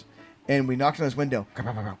George's house, and we knocked on his window,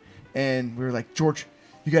 and we were like, George,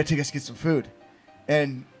 you gotta take us to get some food,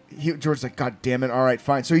 and George's like, God damn it, all right,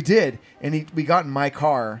 fine. So he did, and we got in my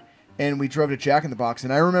car, and we drove to Jack in the Box,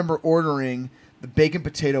 and I remember ordering the bacon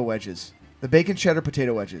potato wedges, the bacon cheddar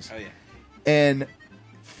potato wedges. Oh, yeah. And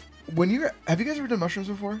have you guys ever done mushrooms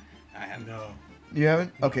before? I have. No. You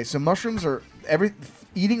haven't? Okay, so mushrooms are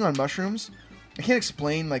eating on mushrooms. I can't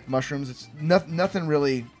explain like mushrooms. It's nothing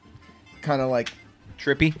really kind of like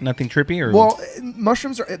Trippy? Nothing trippy? Or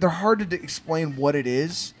mushrooms they're hard to explain what it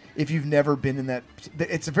is if you've never been in that.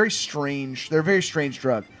 It's a very strange. They're a very strange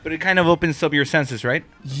drug. But it kind of opens up your senses, right?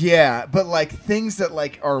 Yeah, but like things that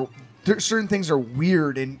like are certain things are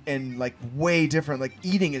weird and like way different. Like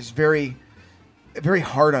eating is very, very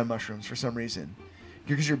hard on mushrooms for some reason,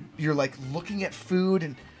 because you're like looking at food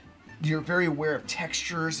and you're very aware of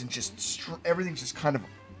textures and just everything's just kind of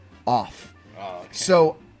off. Oh, okay.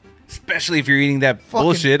 So, especially if you're eating that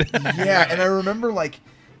bullshit. Yeah, and I remember like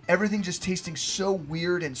everything just tasting so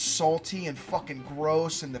weird and salty and fucking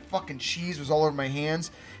gross, and the fucking cheese was all over my hands,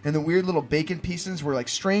 and the weird little bacon pieces were like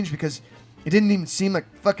strange because it didn't even seem like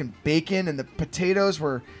fucking bacon, and the potatoes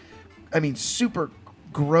were, I mean, super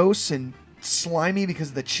gross and slimy because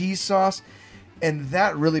of the cheese sauce, and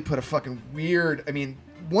that really put a fucking weird. I mean,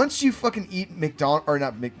 once you fucking eat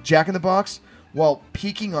Jack in the Box while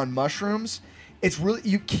peaking on mushrooms, it's really,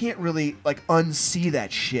 you can't really like unsee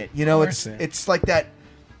that shit. You know, it's like that.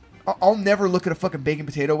 I'll never look at a fucking bacon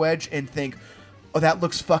potato wedge and think, oh, that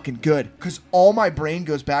looks fucking good, because all my brain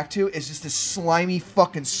goes back to is just this slimy,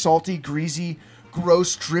 fucking salty, greasy,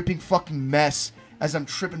 gross, dripping fucking mess as I'm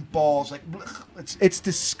tripping balls. Like, it's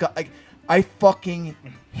disgusting. Like, I fucking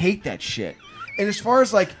hate that shit. And as far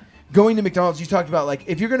as like going to McDonald's, you talked about like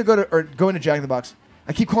if you're gonna going to Jack in the Box.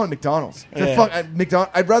 I keep calling it McDonald's. Yeah.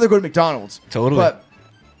 I'd rather go to McDonald's. Totally. But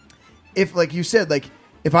if, like you said, like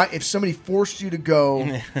if somebody forced you to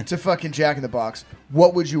go to fucking Jack in the Box,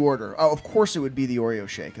 what would you order? Oh, of course it would be the Oreo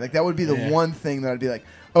shake. Like that would be the one thing that I'd be like,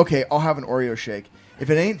 okay, I'll have an Oreo shake. If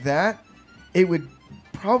it ain't that, it would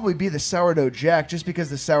probably be the sourdough Jack, just because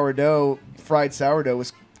the fried sourdough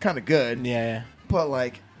was kind of good. Yeah. But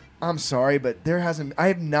like, I'm sorry, but I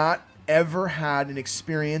have not ever had an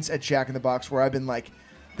experience at Jack in the Box where I've been like,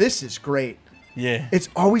 this is great. Yeah. It's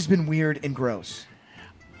always been weird and gross.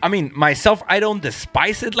 I mean, myself, I don't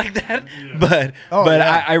despise it like that, but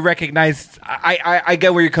yeah. I recognize, I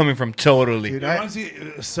get where you're coming from totally. Dude, Honestly,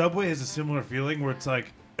 Subway has a similar feeling where it's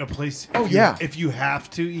like a place. If you have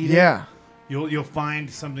to eat it, you'll find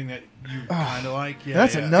something that you kind of like. Yeah,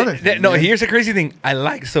 that's another thing. No, here's the crazy thing. I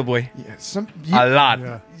like Subway Yeah, a lot.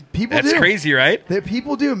 Yeah. People That's do. crazy, right?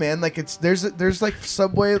 People do, man. Like there's like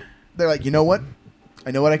Subway. They're like, you know what? I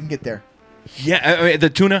know what I can get there. Yeah, the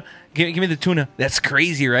tuna. Give me the tuna. That's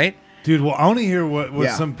crazy, right? Dude, well, I want to hear what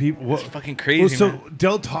some people. It's fucking crazy. Well, so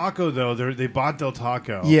Del Taco though, they bought Del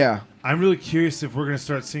Taco. Yeah. I'm really curious if we're gonna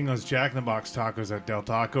start seeing those Jack in the Box tacos at Del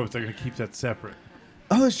Taco, if they're gonna keep that separate.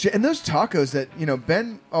 Oh, those tacos that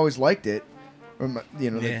Ben always liked it. Or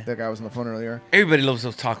that guy was on the phone earlier. Everybody loves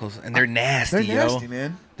those tacos, and they're nasty. They're nasty,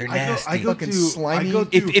 man. They're nasty. I go Fucking through slimy. I go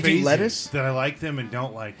through If you phases lettuce? that I like them and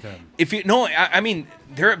don't like them. I mean,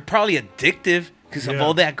 they're probably addictive because of Yeah.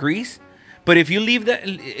 all that grease. But if you leave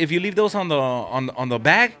those on the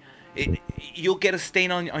bag, you'll get a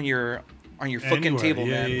stain on your fucking Anywhere. table,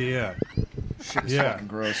 yeah, man. Yeah. Shit is Yeah. fucking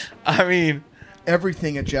gross. I mean,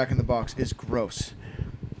 Everything at Jack in the Box is gross.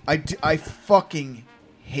 I fucking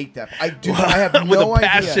hate that. I do. I have With no a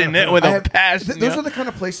passion, idea. with I a have- passion, those yeah. are the kind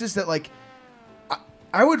of places that like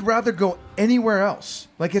I would rather go anywhere else.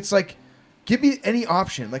 Like, it's like, give me any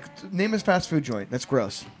option. Like, name a fast food joint. That's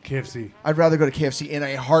gross. KFC. I'd rather go to KFC in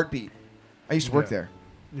a heartbeat. I used to work there.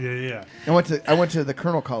 Yeah. I went to the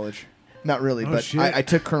Colonel College. Not really, but shit. I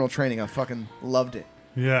took Colonel training. I fucking loved it.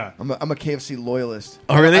 Yeah. I'm a KFC loyalist.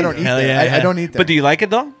 Oh, really? I don't eat Hell there. yeah, I don't eat there. But do you like it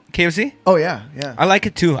though? KFC? Oh yeah. I like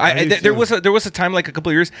it too. used There to. was a time like a couple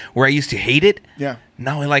of years where I used to hate it. Yeah.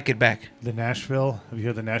 Now I like it back. The Nashville. Have you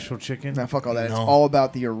heard the Nashville chicken? Nah, fuck all that. It's No. all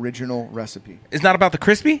about the original recipe. It's not about the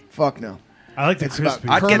crispy. Fuck no. I like the It's about crispy.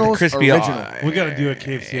 I'd get the Colonel's crispy. original. We got to do a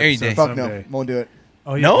KFC Every episode day. Fuck someday. no. Won't do it.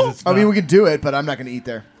 Oh, yeah, No? 'cause it's I mean, not- we can do it, but I'm not going to eat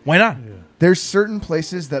there. Why not? There's certain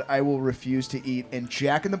places that I will refuse to eat, and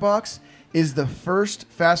Jack in the Box is the first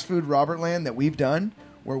fast food Robert Land that we've done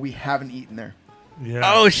where we haven't eaten there. Yeah.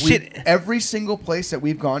 Oh shit! Every single place that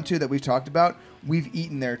we've gone to that we've talked about, we've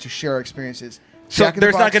eaten there to share our experiences. So Jack in the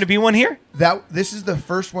there's not Box, going to be one here. This is the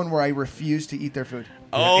first one where I refuse to eat their food.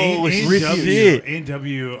 Oh refuse. shit!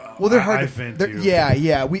 A&W. Well, they're hard I've to. been they're- to.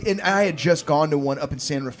 Yeah. I had just gone to one up in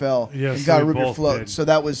San Rafael Yeah, and so got a we root beer both float. did. So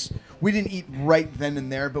that was we didn't eat right then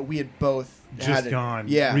and there, but we had both Just had it. gone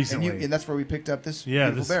Yeah, recently. and that's where we picked up this Yeah,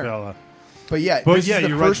 beautiful this bear. fella. But yeah, But this yeah, is the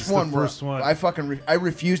you're right, first this is the one where first one. I fucking I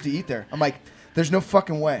refuse to eat there. I'm like, there's no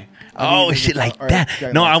fucking way. Oh shit! Like that?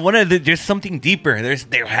 No, I wanted. There's something deeper.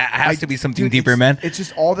 There has to be something deeper, man. It's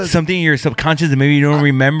just all the. Something in your subconscious that maybe you don't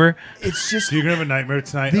remember. It's just So you're going to have a nightmare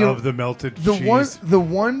tonight The- of the melted the cheese.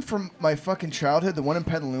 one from my fucking childhood, the one in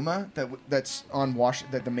Petaluma that's on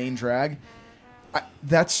that the main drag.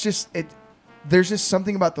 That's just it. There's just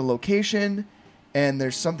something about the location, and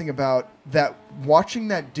there's something about that watching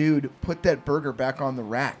that dude put that burger back on the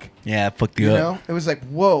rack. Yeah, it fucked You you up. know, it was like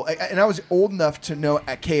whoa. And I was old enough to know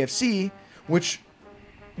at KFC, which,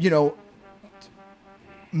 you know,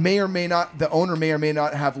 the owner may or may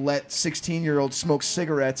not have let 16-year-olds smoke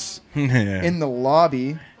cigarettes in the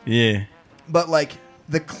lobby. Yeah. But like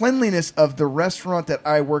the cleanliness of the restaurant that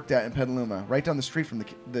I worked at in Petaluma, right down the street from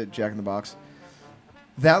the Jack in the Box,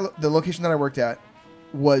 the location that I worked at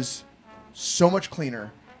was so much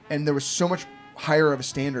cleaner, and there was so much higher of a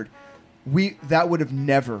standard. That would have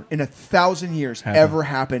never in 1,000 years ever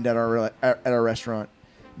happened at our restaurant.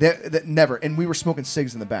 That never, and we were smoking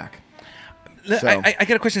cigs in the back. So. I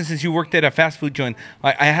got a question since you worked at a fast food joint.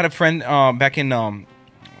 I had a friend back in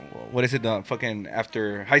what is it? Fucking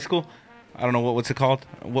after high school. I don't know what's it called.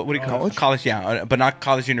 What do you call it? College, yeah, but not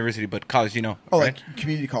college university, but college. You know, Oh, right? like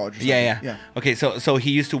community college. Or something. Yeah. Okay, so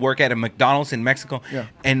he used to work at a McDonald's in Mexico. Yeah.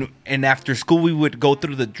 And after school we would go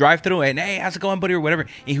through the drive-through and hey, how's it going, buddy, or whatever, and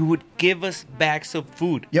he would give us bags of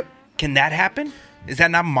food. Yep. Can that happen? Is that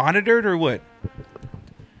not monitored or what?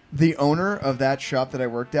 The owner of that shop that I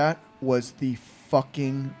worked at was the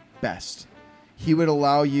fucking best. He would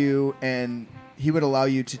allow you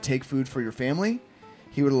to take food for your family.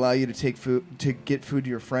 He would allow you to get food to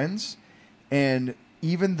your friends, and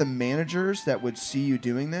even the managers that would see you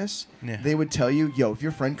doing this, they would tell you, "Yo, if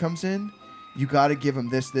your friend comes in, you got to give him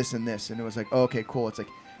this, this, and this." And it was like, oh, "Okay, cool." It's like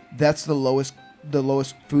that's the lowest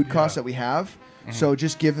food cost that we have. Mm-hmm. So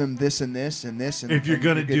just give them this and this and this. And if you're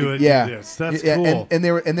gonna do it, yeah, do this. That's yeah, cool. And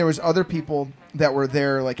there was other people that were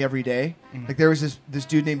there like every day. Mm-hmm. Like there was this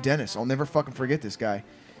dude named Dennis. I'll never fucking forget this guy.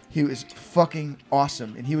 He was fucking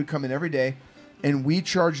awesome, and he would come in every day. And we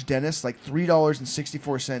charged Dennis like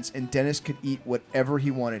 $3.64, and Dennis could eat whatever he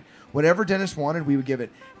wanted. Whatever Dennis wanted, we would give it.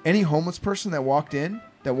 Any homeless person that walked in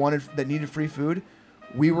that needed free food,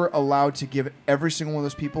 we were allowed to give every single one of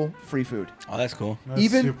those people free food. Oh, that's cool. That's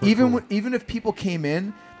super cool. Even if people came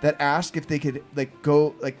in that asked if they could like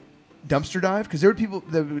go like dumpster dive, because there were people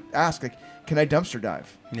that would ask like, "Can I dumpster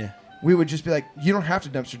dive?" Yeah. We would just be like, "You don't have to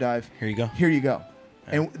dumpster dive. Here you go." Here you go."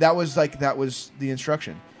 And that was the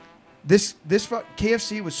instruction. This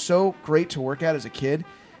KFC was so great to work at as a kid.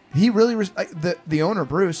 He really the owner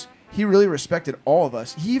Bruce. He really respected all of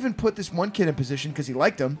us. He even put this one kid in position because he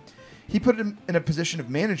liked him. He put him in a position of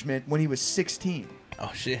management when he was 16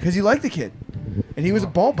 Oh shit. because he liked the kid, and he was a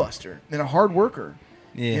ball buster and a hard worker.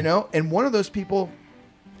 Yeah. You know, and one of those people,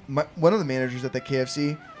 one of the managers at the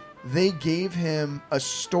KFC, they gave him a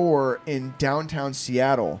store in downtown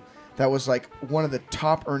Seattle that was like one of the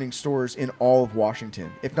top earning stores in all of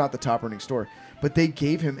Washington, if not the top earning store. But they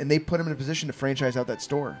gave him, and they put him in a position to franchise out that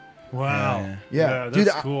store. Wow. Yeah, that's dude,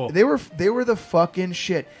 cool. They were the fucking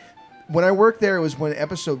shit. When I worked there, it was when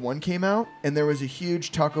episode 1 came out, and there was a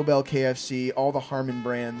huge Taco Bell, KFC, all the Harmon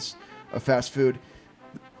brands of fast food.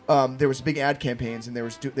 There was big ad campaigns, and they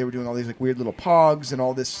were doing all these like weird little pogs and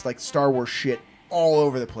all this like Star Wars shit all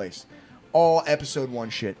over the place, all episode 1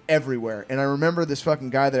 shit everywhere. And I remember this fucking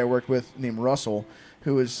guy that I worked with named Russell,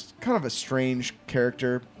 who was kind of a strange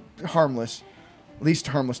character, harmless, At least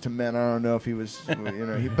harmless to men. I don't know if he was,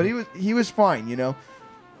 but he was fine.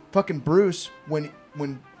 Fucking Bruce when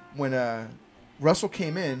Russell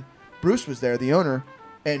came in, Bruce was there, the owner,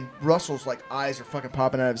 and Russell's like eyes are fucking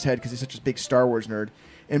popping out of his head because he's such a big Star Wars nerd.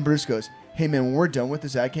 And Bruce goes, "Hey man, when we're done with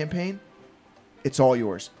this ad campaign, it's all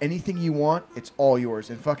yours. Anything you want, it's all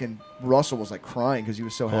yours." And fucking Russell was like crying because he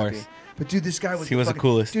was so happy. But dude, this guy was the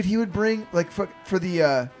coolest. Dude, he would bring like for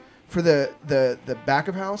the back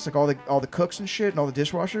of house, like all the cooks and shit and all the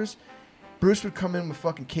dishwashers. Bruce would come in with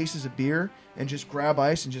fucking cases of beer and just grab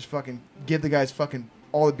ice and just fucking give the guys fucking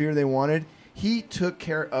all the beer they wanted. He took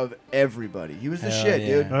care of everybody. He was the shit,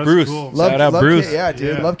 dude. That's Bruce. cool. Shout out Bruce. Yeah,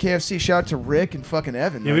 dude. Yeah. Love KFC. Shout out to Rick and fucking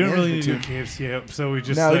Evan. Yeah, we don't really need to do a KFC episode. We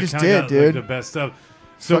just No, we just kinda did, got, dude. the best stuff.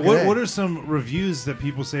 So Fucking A. what are some reviews that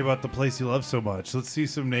people say about the place you love so much? Let's see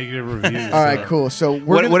some negative reviews. All right, cool. So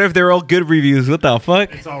What if they're all good reviews? What the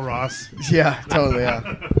fuck? It's all Ross. Yeah, totally.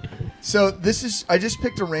 Yeah. So I just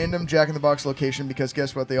picked a random Jack in the Box location because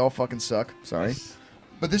guess what? They all fucking suck. Sorry,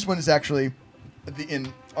 but this one is actually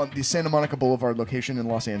on the Santa Monica Boulevard location in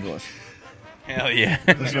Los Angeles. Hell yeah.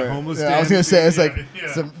 Like a homeless Yeah, I was den, gonna say it's dude. like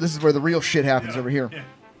Yeah. so this is where the real shit happens over here.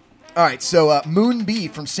 All right, so Moon B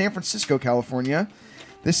from San Francisco, California.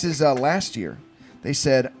 This is last year. They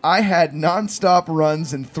said, "I had nonstop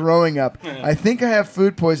runs and throwing up. I think I have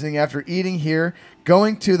food poisoning after eating here.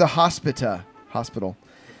 Going to the hospital.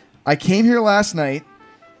 I came here last night.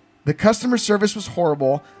 The customer service was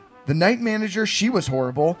horrible. The night manager, she was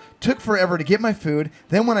horrible. Took forever to get my food.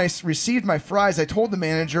 Then when I received my fries, I told the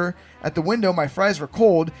manager at the window my fries were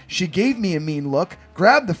cold. She gave me a mean look,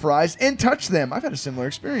 grabbed the fries, and touched them." I've had a similar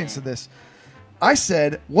experience to this. I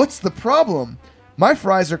said, "What's the problem? My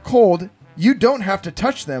fries are cold. You don't have to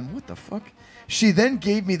touch them." What the fuck? She then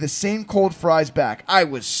gave me the same cold fries back. I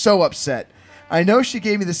was so upset. I know she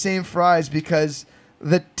gave me the same fries because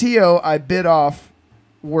the Tio I bit off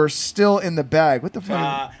were still in the bag. What the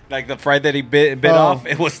fuck? Like the fry that he bit off,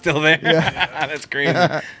 it was still there. Yeah. That's crazy.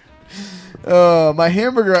 My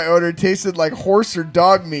hamburger I ordered tasted like horse or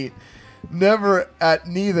dog meat. Never at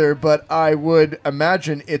neither, but I would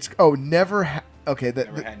imagine it's... Oh, never... Okay,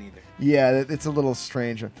 Never had neither. yeah, it's a little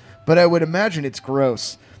strange. But I would imagine it's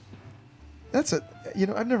gross. That's a...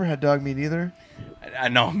 I've never had dog meat either. I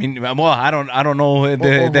know. I mean, well, I don't know Or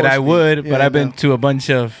that I horse would, meat. but Yeah, I've been no. to a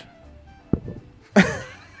bunch of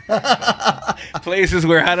places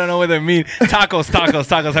where I don't know what they mean. Tacos.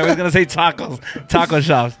 I was gonna say taco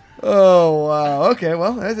shops. Oh, wow. Okay,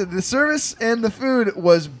 well, the service and the food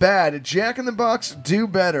was bad. Jack in the Box, do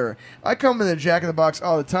better. I come to the Jack in the Box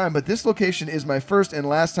all the time, but this location is my first and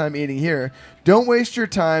last time eating here. Don't waste your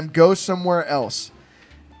time. Go somewhere else.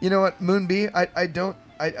 You know what, Moon B, I don't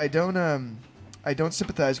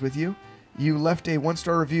sympathize with you. You left a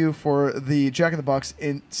 1-star review for the Jack in the Box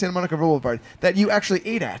in Santa Monica Boulevard that you actually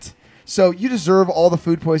ate at. So you deserve all the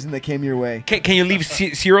food poisoning that came your way. Can you leave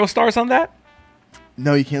 0 stars on that?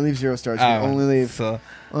 No, you can't leave 0 stars. You can only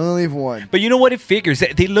leave 1. But you know what? It figures.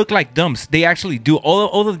 They look like dumps. They actually do.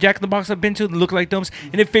 All the Jack in the Box I've been to look like dumps,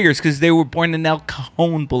 and it figures because they were born in El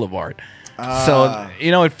Cajon Boulevard. So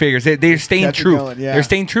it figures. They're staying Got you true. going, yeah. They're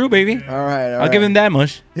staying true, baby. All right. I'll give them that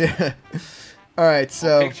much. Yeah. All right.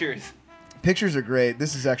 So Pictures. pictures are great.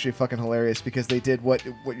 This is actually fucking hilarious because they did what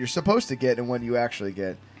you're supposed to get and what you actually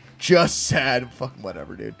get. Just sad. Fucking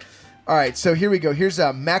whatever, dude. All right. So here we go. Here's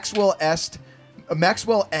Maxwell S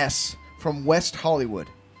from West Hollywood.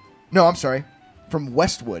 No, I'm sorry, from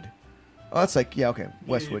Westwood. Oh, that's like okay,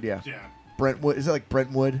 Westwood. Yeah. Brentwood. Is that like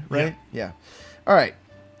Brentwood? Right. Yeah. All right.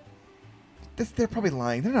 They're probably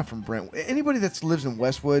lying. They're not from Brentwood. Anybody that lives in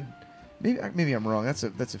Westwood, maybe I'm wrong. That's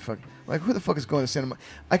a fuck. Like who the fuck is going to Santa Monica?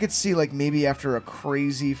 I could see like maybe after a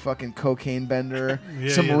crazy fucking cocaine bender,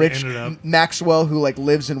 some rich Maxwell who like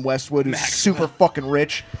lives in Westwood who's super fucking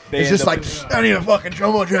rich. He's just like I need a fucking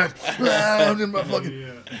jumbo jack.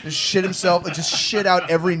 Just shit himself, just shit out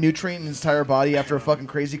every nutrient in his entire body after a fucking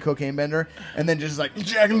crazy cocaine bender, and then just like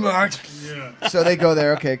Jack in the Box. Yeah. So they go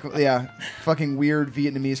there. Okay, cool. Yeah, fucking weird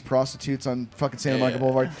Vietnamese prostitutes on fucking Santa Monica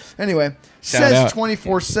Boulevard. Anyway, says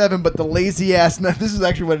 24/7, but the lazy ass. This is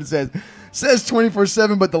actually what it says. Says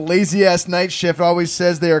 24/7, but the lazy ass night shift always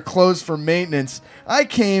says they are closed for maintenance. I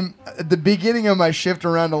came at the beginning of my shift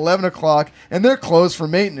around 11 o'clock, and they're closed for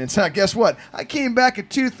maintenance. Guess what? I came back at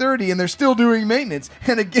 2:30, and they're still doing maintenance.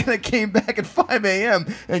 And again, I came back at 5 a.m.,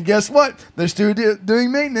 and guess what? They're still doing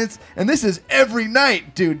maintenance. And this is every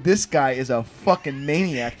night. Dude, this guy is a fucking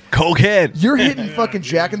maniac. Cokehead. You're hitting fucking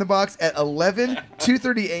Jack in the Box at 11,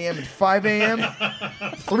 2:30 a.m., and 5 a.m.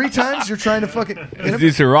 3 times you're trying to fucking... This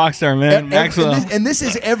dude's a rock star, man. Maxwell. And this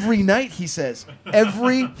is every night, he says.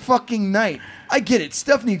 Every fucking night. I get it.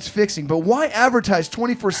 Stuff needs fixing, but why advertise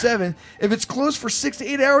 24/7 if it's closed for 6 to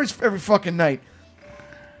 8 hours every fucking night?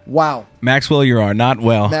 Wow. Maxwell, you are not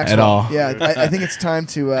well at all. Yeah, I think it's time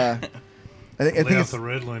to. I think Lay off it's the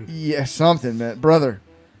Ritalin. yeah something, man. Brother,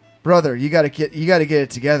 you gotta get it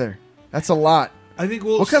together. That's a lot. I think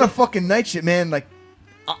What kind of fucking night shit, man? Like,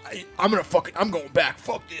 I'm going back.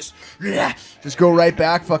 Fuck this. Yeah. Just go right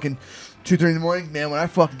back. Fucking 2, 3 in the morning, man. When I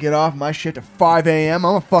fucking get off my shit to 5 a.m.,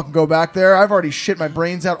 I'm gonna fucking go back there. I've already shit my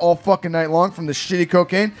brains out all fucking night long from the shitty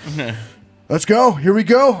cocaine. Let's go. Here we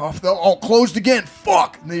go. All closed again.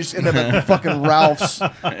 Fuck. And they just end up at fucking Ralph's,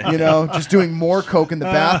 just doing more coke in the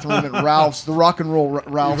bathroom at Ralph's, the rock and roll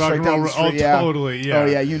Ralph's right down the street. Yeah. Totally, yeah. Oh,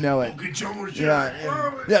 yeah, you know it.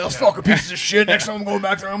 Yeah, those fucking pieces of shit. Next time I'm going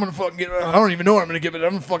back there, I'm going to fucking get I don't even know what I'm going to give it.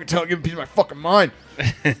 I'm going to give a piece of my fucking mind.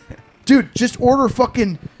 Dude, just order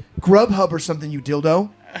fucking Grubhub or something, you dildo.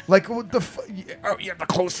 Like, what the you have to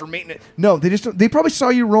close for maintenance. No, they probably saw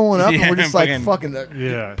you rolling up and we're just like, fucking.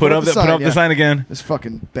 Put up the sign again. This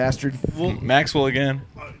fucking bastard. Well, Maxwell again.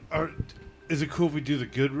 Is it cool if we do a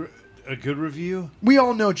good review? We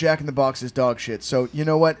all know Jack in the Box is dog shit. So you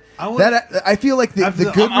know what? I feel like the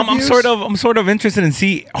good reviews. I'm sort of interested in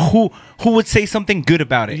see who would say something good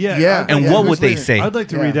about it. Yeah. And what would they say? I'd like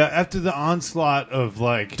to read that after the onslaught of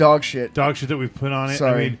like dog shit that we put on it.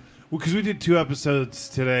 Sorry. I mean, because we did 2 episodes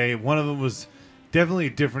today. One of them was definitely a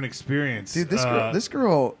different experience. Dude, this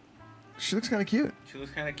girl, she looks kind of cute. She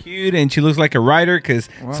looks kind of cute, and she looks like a writer because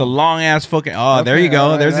it's a long ass fucking. Oh, Okay, there you go.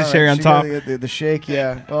 all right, There's the cherry on top. The shake,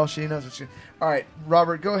 yeah. Well, she knows what she. All right,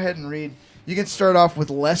 Robert, go ahead and read. You can start off with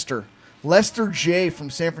Lester. Lester J from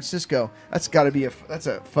San Francisco. That's got to be that's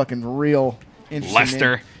a fucking real interesting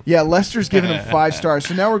Lester. name. Yeah, Lester's giving him 5 stars.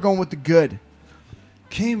 So now we're going with the good.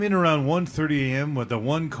 Came in around 1:30 a.m. with a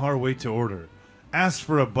 1-car wait to order. Asked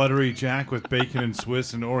for a buttery Jack with bacon and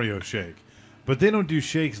Swiss and Oreo shake. But they don't do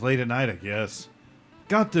shakes late at night, I guess.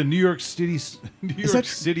 Got the New York City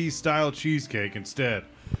style cheesecake instead.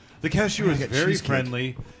 The cashier was very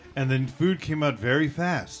friendly, and the food came out very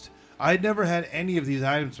fast. I'd never had any of these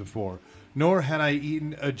items before, nor had I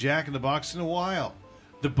eaten a Jack in the Box in a while.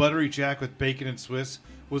 The buttery Jack with bacon and Swiss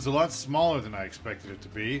was a lot smaller than I expected it to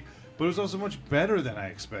be, but it was also much better than I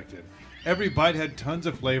expected. Every bite had tons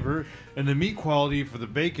of flavor, and the meat quality for the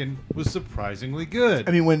bacon was surprisingly good.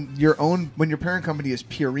 I mean, when your parent company is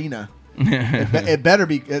Purina, it better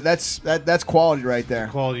be. That's quality right there.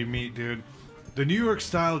 Quality meat, dude. The New York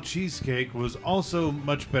style cheesecake was also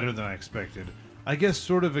much better than I expected. I guess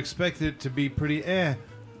sort of expected it to be pretty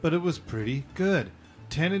but it was pretty good.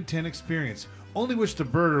 10 and 10 experience. Only wish the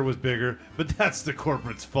burger was bigger, but that's the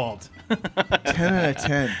corporate's fault. 10 out of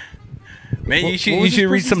 10. Man, you should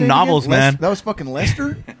read some novels, man. That was fucking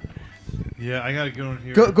Lester? Yeah, I gotta go in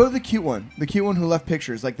here. Go to the cute one. The cute one who left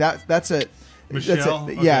pictures. Like that's a Michelle?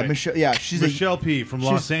 Yeah, Okay. Michelle. Yeah, she's Michelle P. from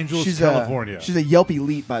Los Angeles, she's California. She's a Yelp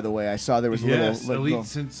elite, by the way. I saw there was a yes, little. elite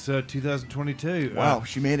since 2022. Wow,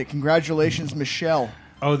 she made it. Congratulations, Michelle.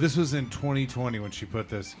 Oh, this was in 2020 when she put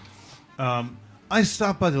this. I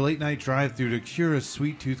stopped by the late night drive-thru to cure a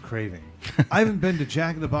sweet tooth craving. I haven't been to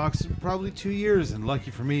Jack in the Box in probably 2 years, and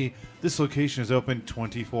lucky for me, this location is open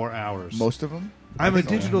 24 hours. Most of them. I'm a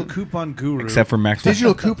digital coupon guru. Except for Maxwell.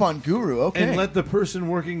 Digital coupon guru. Okay. And let the person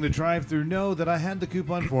working the drive-thru know that I had the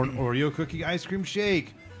coupon for an Oreo cookie ice cream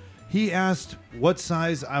shake. He asked what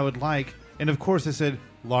size I would like, and of course I said,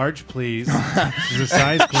 large, please. She's a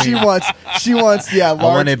size queen. She wants, yeah, large, I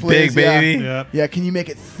want it please, big, baby. Yeah. Yeah, can you make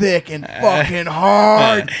it thick and fucking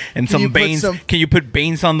hard? And Can some you put beans. Can you put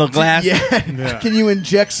beans on the glass? Yeah. Yeah. Can you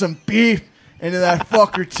inject some beef into that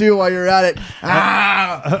fucker too while you're at it?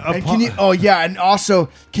 And can you? Oh yeah, and also,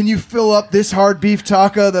 can you fill up this hard beef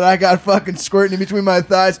taco that I got fucking squirting in between my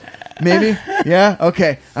thighs? Maybe. Yeah.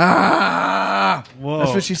 Okay. Whoa.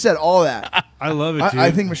 That's what she said. All that. I love it, dude.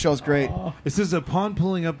 I think Michelle's great. It says, upon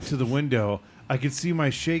pulling up to the window, I could see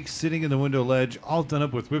my shake sitting in the window ledge, all done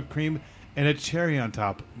up with whipped cream and a cherry on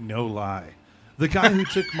top. No lie. The guy who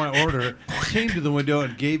took my order came to the window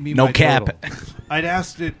and gave me my cap. total. I'd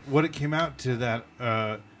asked it what it came out to that.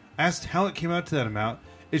 Asked how it came out to that amount.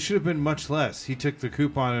 It should have been much less. He took the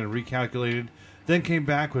coupon and recalculated, then came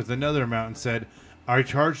back with another amount and said, "I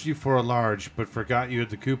charged you for a large, but forgot you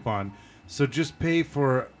had the coupon. So just pay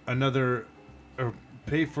for another." Or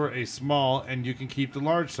pay for a small and you can keep the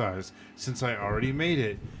large size since I already made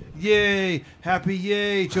it. Yay! Happy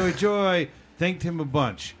yay! Joy joy! Thanked him a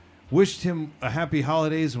bunch. Wished him a happy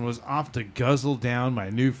holidays and was off to guzzle down my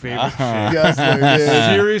new favorite shake. Guzzler, dude.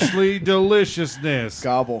 Seriously deliciousness.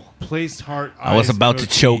 Gobble. Placed heart. I was eyes about to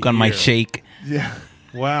emoji choke on my ear. shake. Yeah.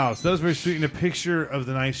 Wow, so that was very sweet. And a picture of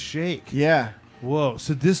the nice shake. Yeah. Whoa,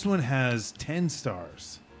 so this one has 10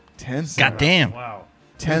 stars. 10 God damn. Wow.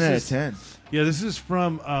 10 This out is- of 10. Yeah, this is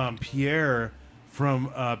from Pierre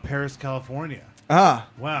from Paris, California. Ah.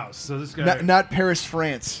 Wow, so this guy... Not Paris,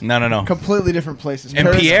 France. No. Completely different places. And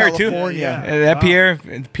Paris, Pierre, too. California. Yeah. That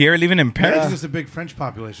Wow. Pierre living in Paris Paris. is just a big French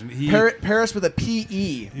population. He, Paris with a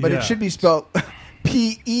P-E, but Yeah. it should be spelled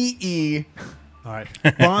P-E-E. all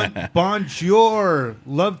right. Bonjour.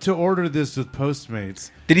 Love to order this with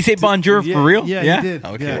Postmates. Did he say bonjour Yeah, for real? yeah, he did.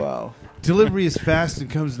 Okay. Yeah. Wow. Delivery is fast and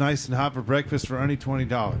comes nice and hot for breakfast for only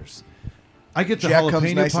 $20. I get the Jack comes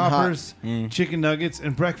jalapeno nice and hot. poppers, chicken nuggets,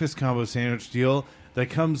 and breakfast combo sandwich deal that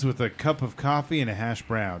comes with a cup of coffee and a hash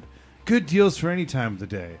brown. Good deals for any time of the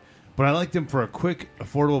day, but I like them for a quick,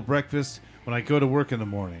 affordable breakfast when I go to work in the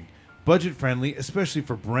morning. Budget friendly, especially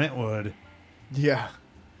for Brentwood. Yeah.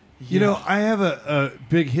 You know, I have a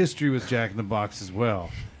big history with Jack in the Box as well.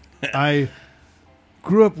 I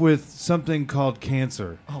grew up with something called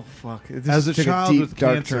cancer. Oh, fuck. This As a took child deep, with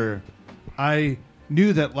dark cancer, I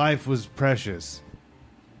knew that life was precious,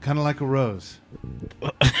 kind of like a rose.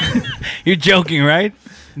 You're joking, right?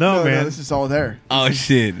 No, turn. man. No, this is all there. Oh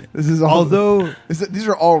shit. This is all. although these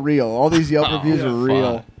are all real. All these Yelp Oh, reviews yeah, are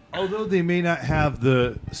real. fuck. although they may not have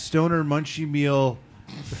the stoner munchie meal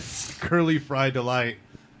curly fried delight,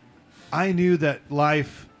 I knew that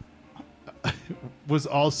life was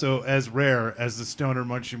also as rare as the stoner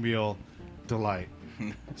munchie meal delight.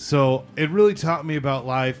 So it really taught me about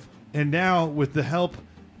life. And now, with the help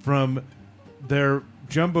from their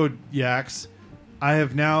jumbo yaks, I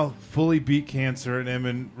have now fully beat cancer and am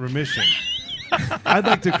in remission. I'd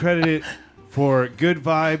like to credit it for good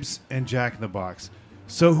vibes and Jack in the Box.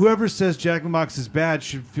 So whoever says Jack in the Box is bad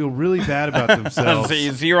should feel really bad about themselves So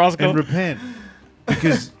you see your Oscar? and repent.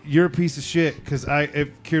 Because you're a piece of shit. Because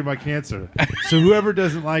it cured my cancer. So whoever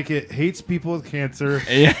doesn't like it hates people with cancer.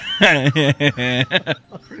 Yeah.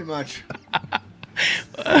 Pretty much.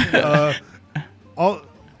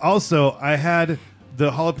 Also, I had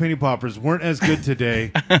the jalapeno poppers weren't as good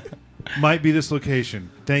today. Might be this location.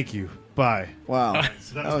 Thank you. Bye. Wow.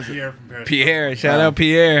 So that was Pierre from Paris. Pierre, shout out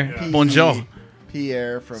Pierre. Yeah. Bonjour.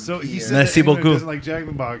 Pierre from. So he Pierre. said Merci that anyone who beaucoup. doesn't like Jack in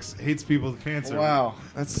the Box hates people with cancer. Wow,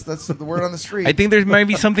 that's the word on the street. I think there might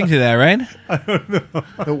be something to that, right?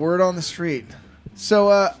 The word on the street.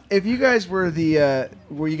 So, if you guys were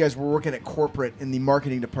where you guys were working at corporate in the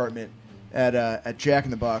marketing department at Jack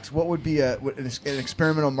in the Box, what would be an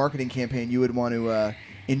experimental marketing campaign you would want to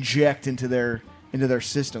inject into their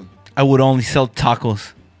system? I would only sell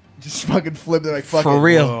tacos. Just fucking flip it like fuck For it.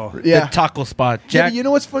 real. Whoa. Yeah. The taco spot. Yeah, Jack. but you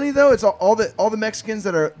know what's funny though? It's all the Mexicans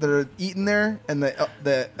that are eating there, and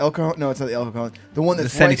the El Cajon. No, it's not the El Cajon. The one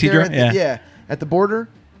that's The San right Isidro? there, Yeah. at the border.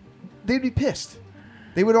 They'd be pissed.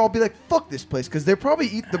 They would all be like, "Fuck this place," because they probably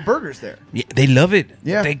eat the burgers there. Yeah, they love it.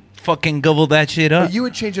 Yeah. They fucking gobble that shit up. But you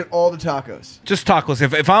would change it all to tacos. Just tacos.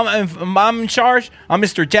 If I'm in charge, I'm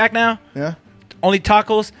Mr. Jack now. Yeah. Only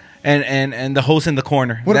tacos and the host in the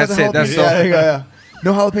corner. What That's about it. the That's jalapeno? Yeah, all. yeah.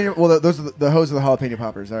 No jalapeno. Well, those are the hosts of the jalapeno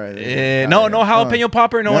poppers. All right. No jalapeno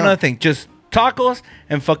popper. No No. another thing. Just tacos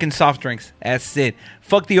and fucking soft drinks. That's it.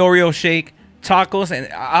 Fuck the Oreo shake. Tacos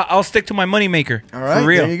and I'll stick to my moneymaker. All right. For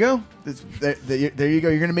real. There you go. There you go.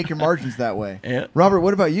 You're gonna make your margins that way. Yeah. Robert,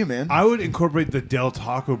 what about you, man? I would incorporate the Del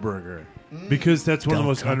Taco burger because that's one of the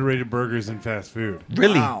most underrated burgers in fast food.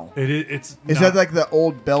 Really? Wow. It's Is not- that like the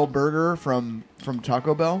old Bell Burger from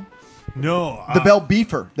Taco Bell? no The Bell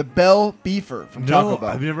Beefer. The Bell Beefer from No, Taco Bell.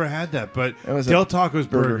 I've never had that, but It was a Del Taco's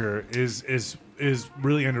burger. burger is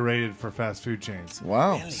really underrated for fast food chains.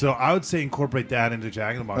 Wow. So I would say incorporate that into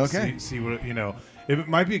Jack in the Box. Okay. See what it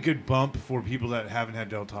might be a good bump for people that haven't had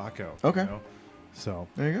Del Taco. Okay. So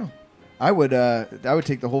There you go. I would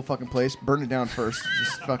take the whole fucking place, burn it down first,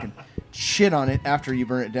 just fucking shit on it after you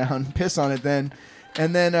burn it down, piss on it then,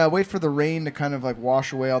 and then wait for the rain to kind of like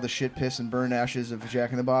wash away all the shit, piss, and burn ashes of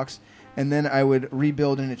Jack in the Box, and then I would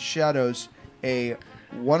rebuild in its shadows a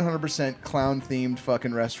 100% clown themed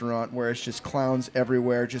fucking restaurant where it's just clowns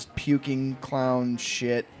everywhere, just puking clown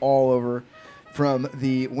shit all over, from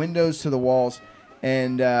the windows to the walls.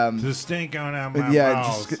 And the stink going out my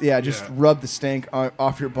balls. just rub the stank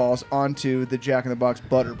off your balls onto the Jack in the Box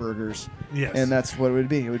butter burgers. Yes. And that's what it would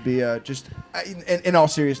be. It would be in all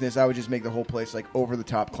seriousness, I would just make the whole place like over the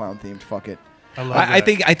top clown themed. Fuck it. I love I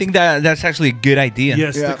that. think that's actually a good idea.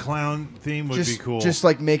 Yes, Yeah. the clown theme would just be cool. Just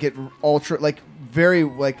like make it ultra like very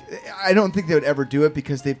like I don't think they would ever do it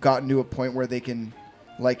because they've gotten to a point where they can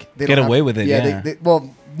like they Get don't away have- with it, Yeah.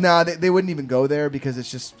 yeah. They wouldn't even go there because it's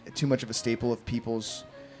just too much of a staple of people's,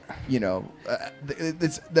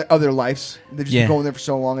 it's the other lives. They've just Yeah. been going there for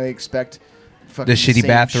so long. They expect fucking The shitty same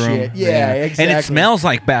bathroom. shit. Yeah, exactly. And it smells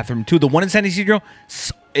like bathroom too. The one in San Isidro,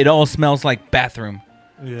 it all smells like bathroom.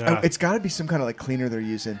 Yeah. It's got to be some kind of like cleaner they're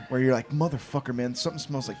using, where you're like, motherfucker, man, something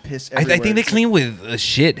smells like piss. I Everywhere. think they It's clean with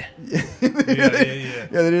shit. yeah.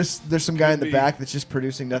 Yeah, there's some guy in the Could be. back that's just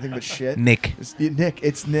producing nothing but shit. Nick.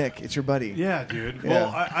 It's Nick. It's your buddy. Yeah, dude. Yeah.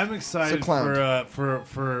 Well, I'm excited It's a clown.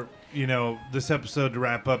 for this episode to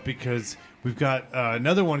wrap up because we've got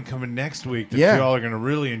another one coming next week that Yeah. you all are going to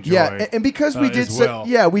really enjoy. Yeah, and because we did as well.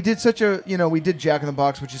 we did such a we did Jack in the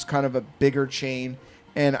Box, which is kind of a bigger chain,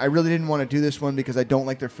 and I really didn't want to do this one because I don't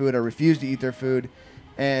like their food. I refuse to eat their food,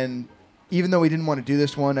 and even though we didn't want to do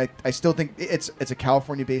this one, I still think it's a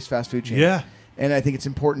California-based fast food chain. Yeah. And I think it's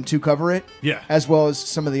important to cover it. Yeah. As well as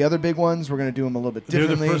some of the other big ones. We're going to do them a little bit They're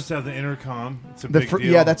differently. the first to have the intercom. It's a big deal.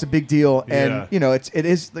 Yeah, that's a big deal, and Yeah. it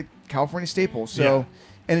is the California staple. So, Yeah.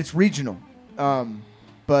 and it's regional.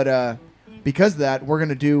 But because of that, we're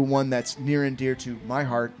gonna do one that's near and dear to my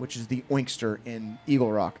heart, which is the Oinkster in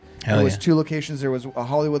Eagle Rock. Hell There was yeah. 2 locations. There was a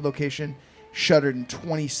Hollywood location, shuttered in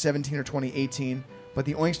 2017 or 2018. But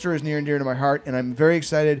the Oinkster is near and dear to my heart, and I'm very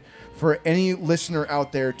excited for any listener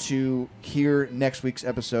out there to hear next week's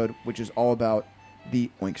episode, which is all about the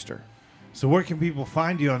Oinkster. So where can people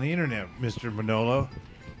find you on the internet, Mr. Manolo?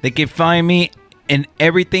 They can find me in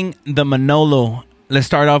everything the Manolo. Let's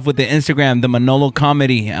start off with the Instagram, the Manolo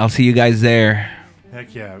Comedy. I'll see you guys there.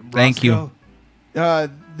 Heck yeah. Thank you.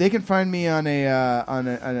 Roscoe? They can find me on a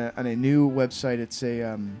new website.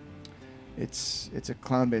 It's a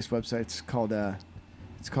clown-based website.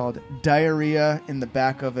 It's called Diarrhea in the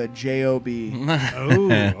Back of a Job. Oh,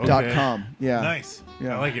 okay. .com. Yeah. Nice.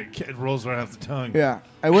 Yeah. I like it. It rolls right off the tongue. Yeah.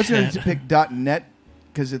 I was going to pick .net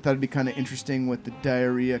because I thought it'd be kind of interesting with the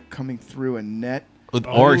diarrhea coming through a net. With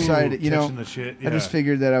Oh, org. Decided, catching the shit. I just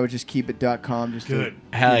figured that I would just keep it .com. Just Good.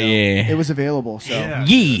 Hell yeah. It was available, so. Yeah.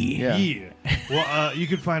 Yeah. Yeah. Well, you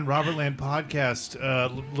can find Robert Land Podcast.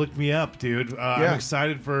 Look me up, dude. I'm Yeah.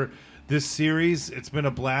 excited for this series. It's been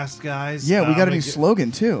a blast, guys. Yeah, we got a new like-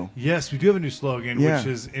 slogan, too. Yes, we do have a new slogan, Yeah. which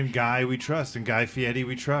is "In Guy We Trust." In Guy Fieri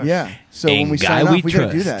we trust. Yeah. So In when we Guy sign off, We we got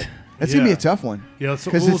to do Trust. that. That's going to be Yeah. a tough one. Yeah. 'Cause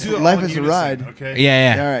we'll it's do it life all in is a unison, ride. Okay.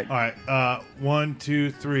 Yeah, yeah. All right. All right. 1, 2,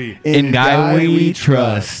 3. In Guy we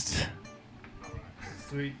trust.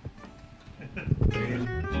 Sweet.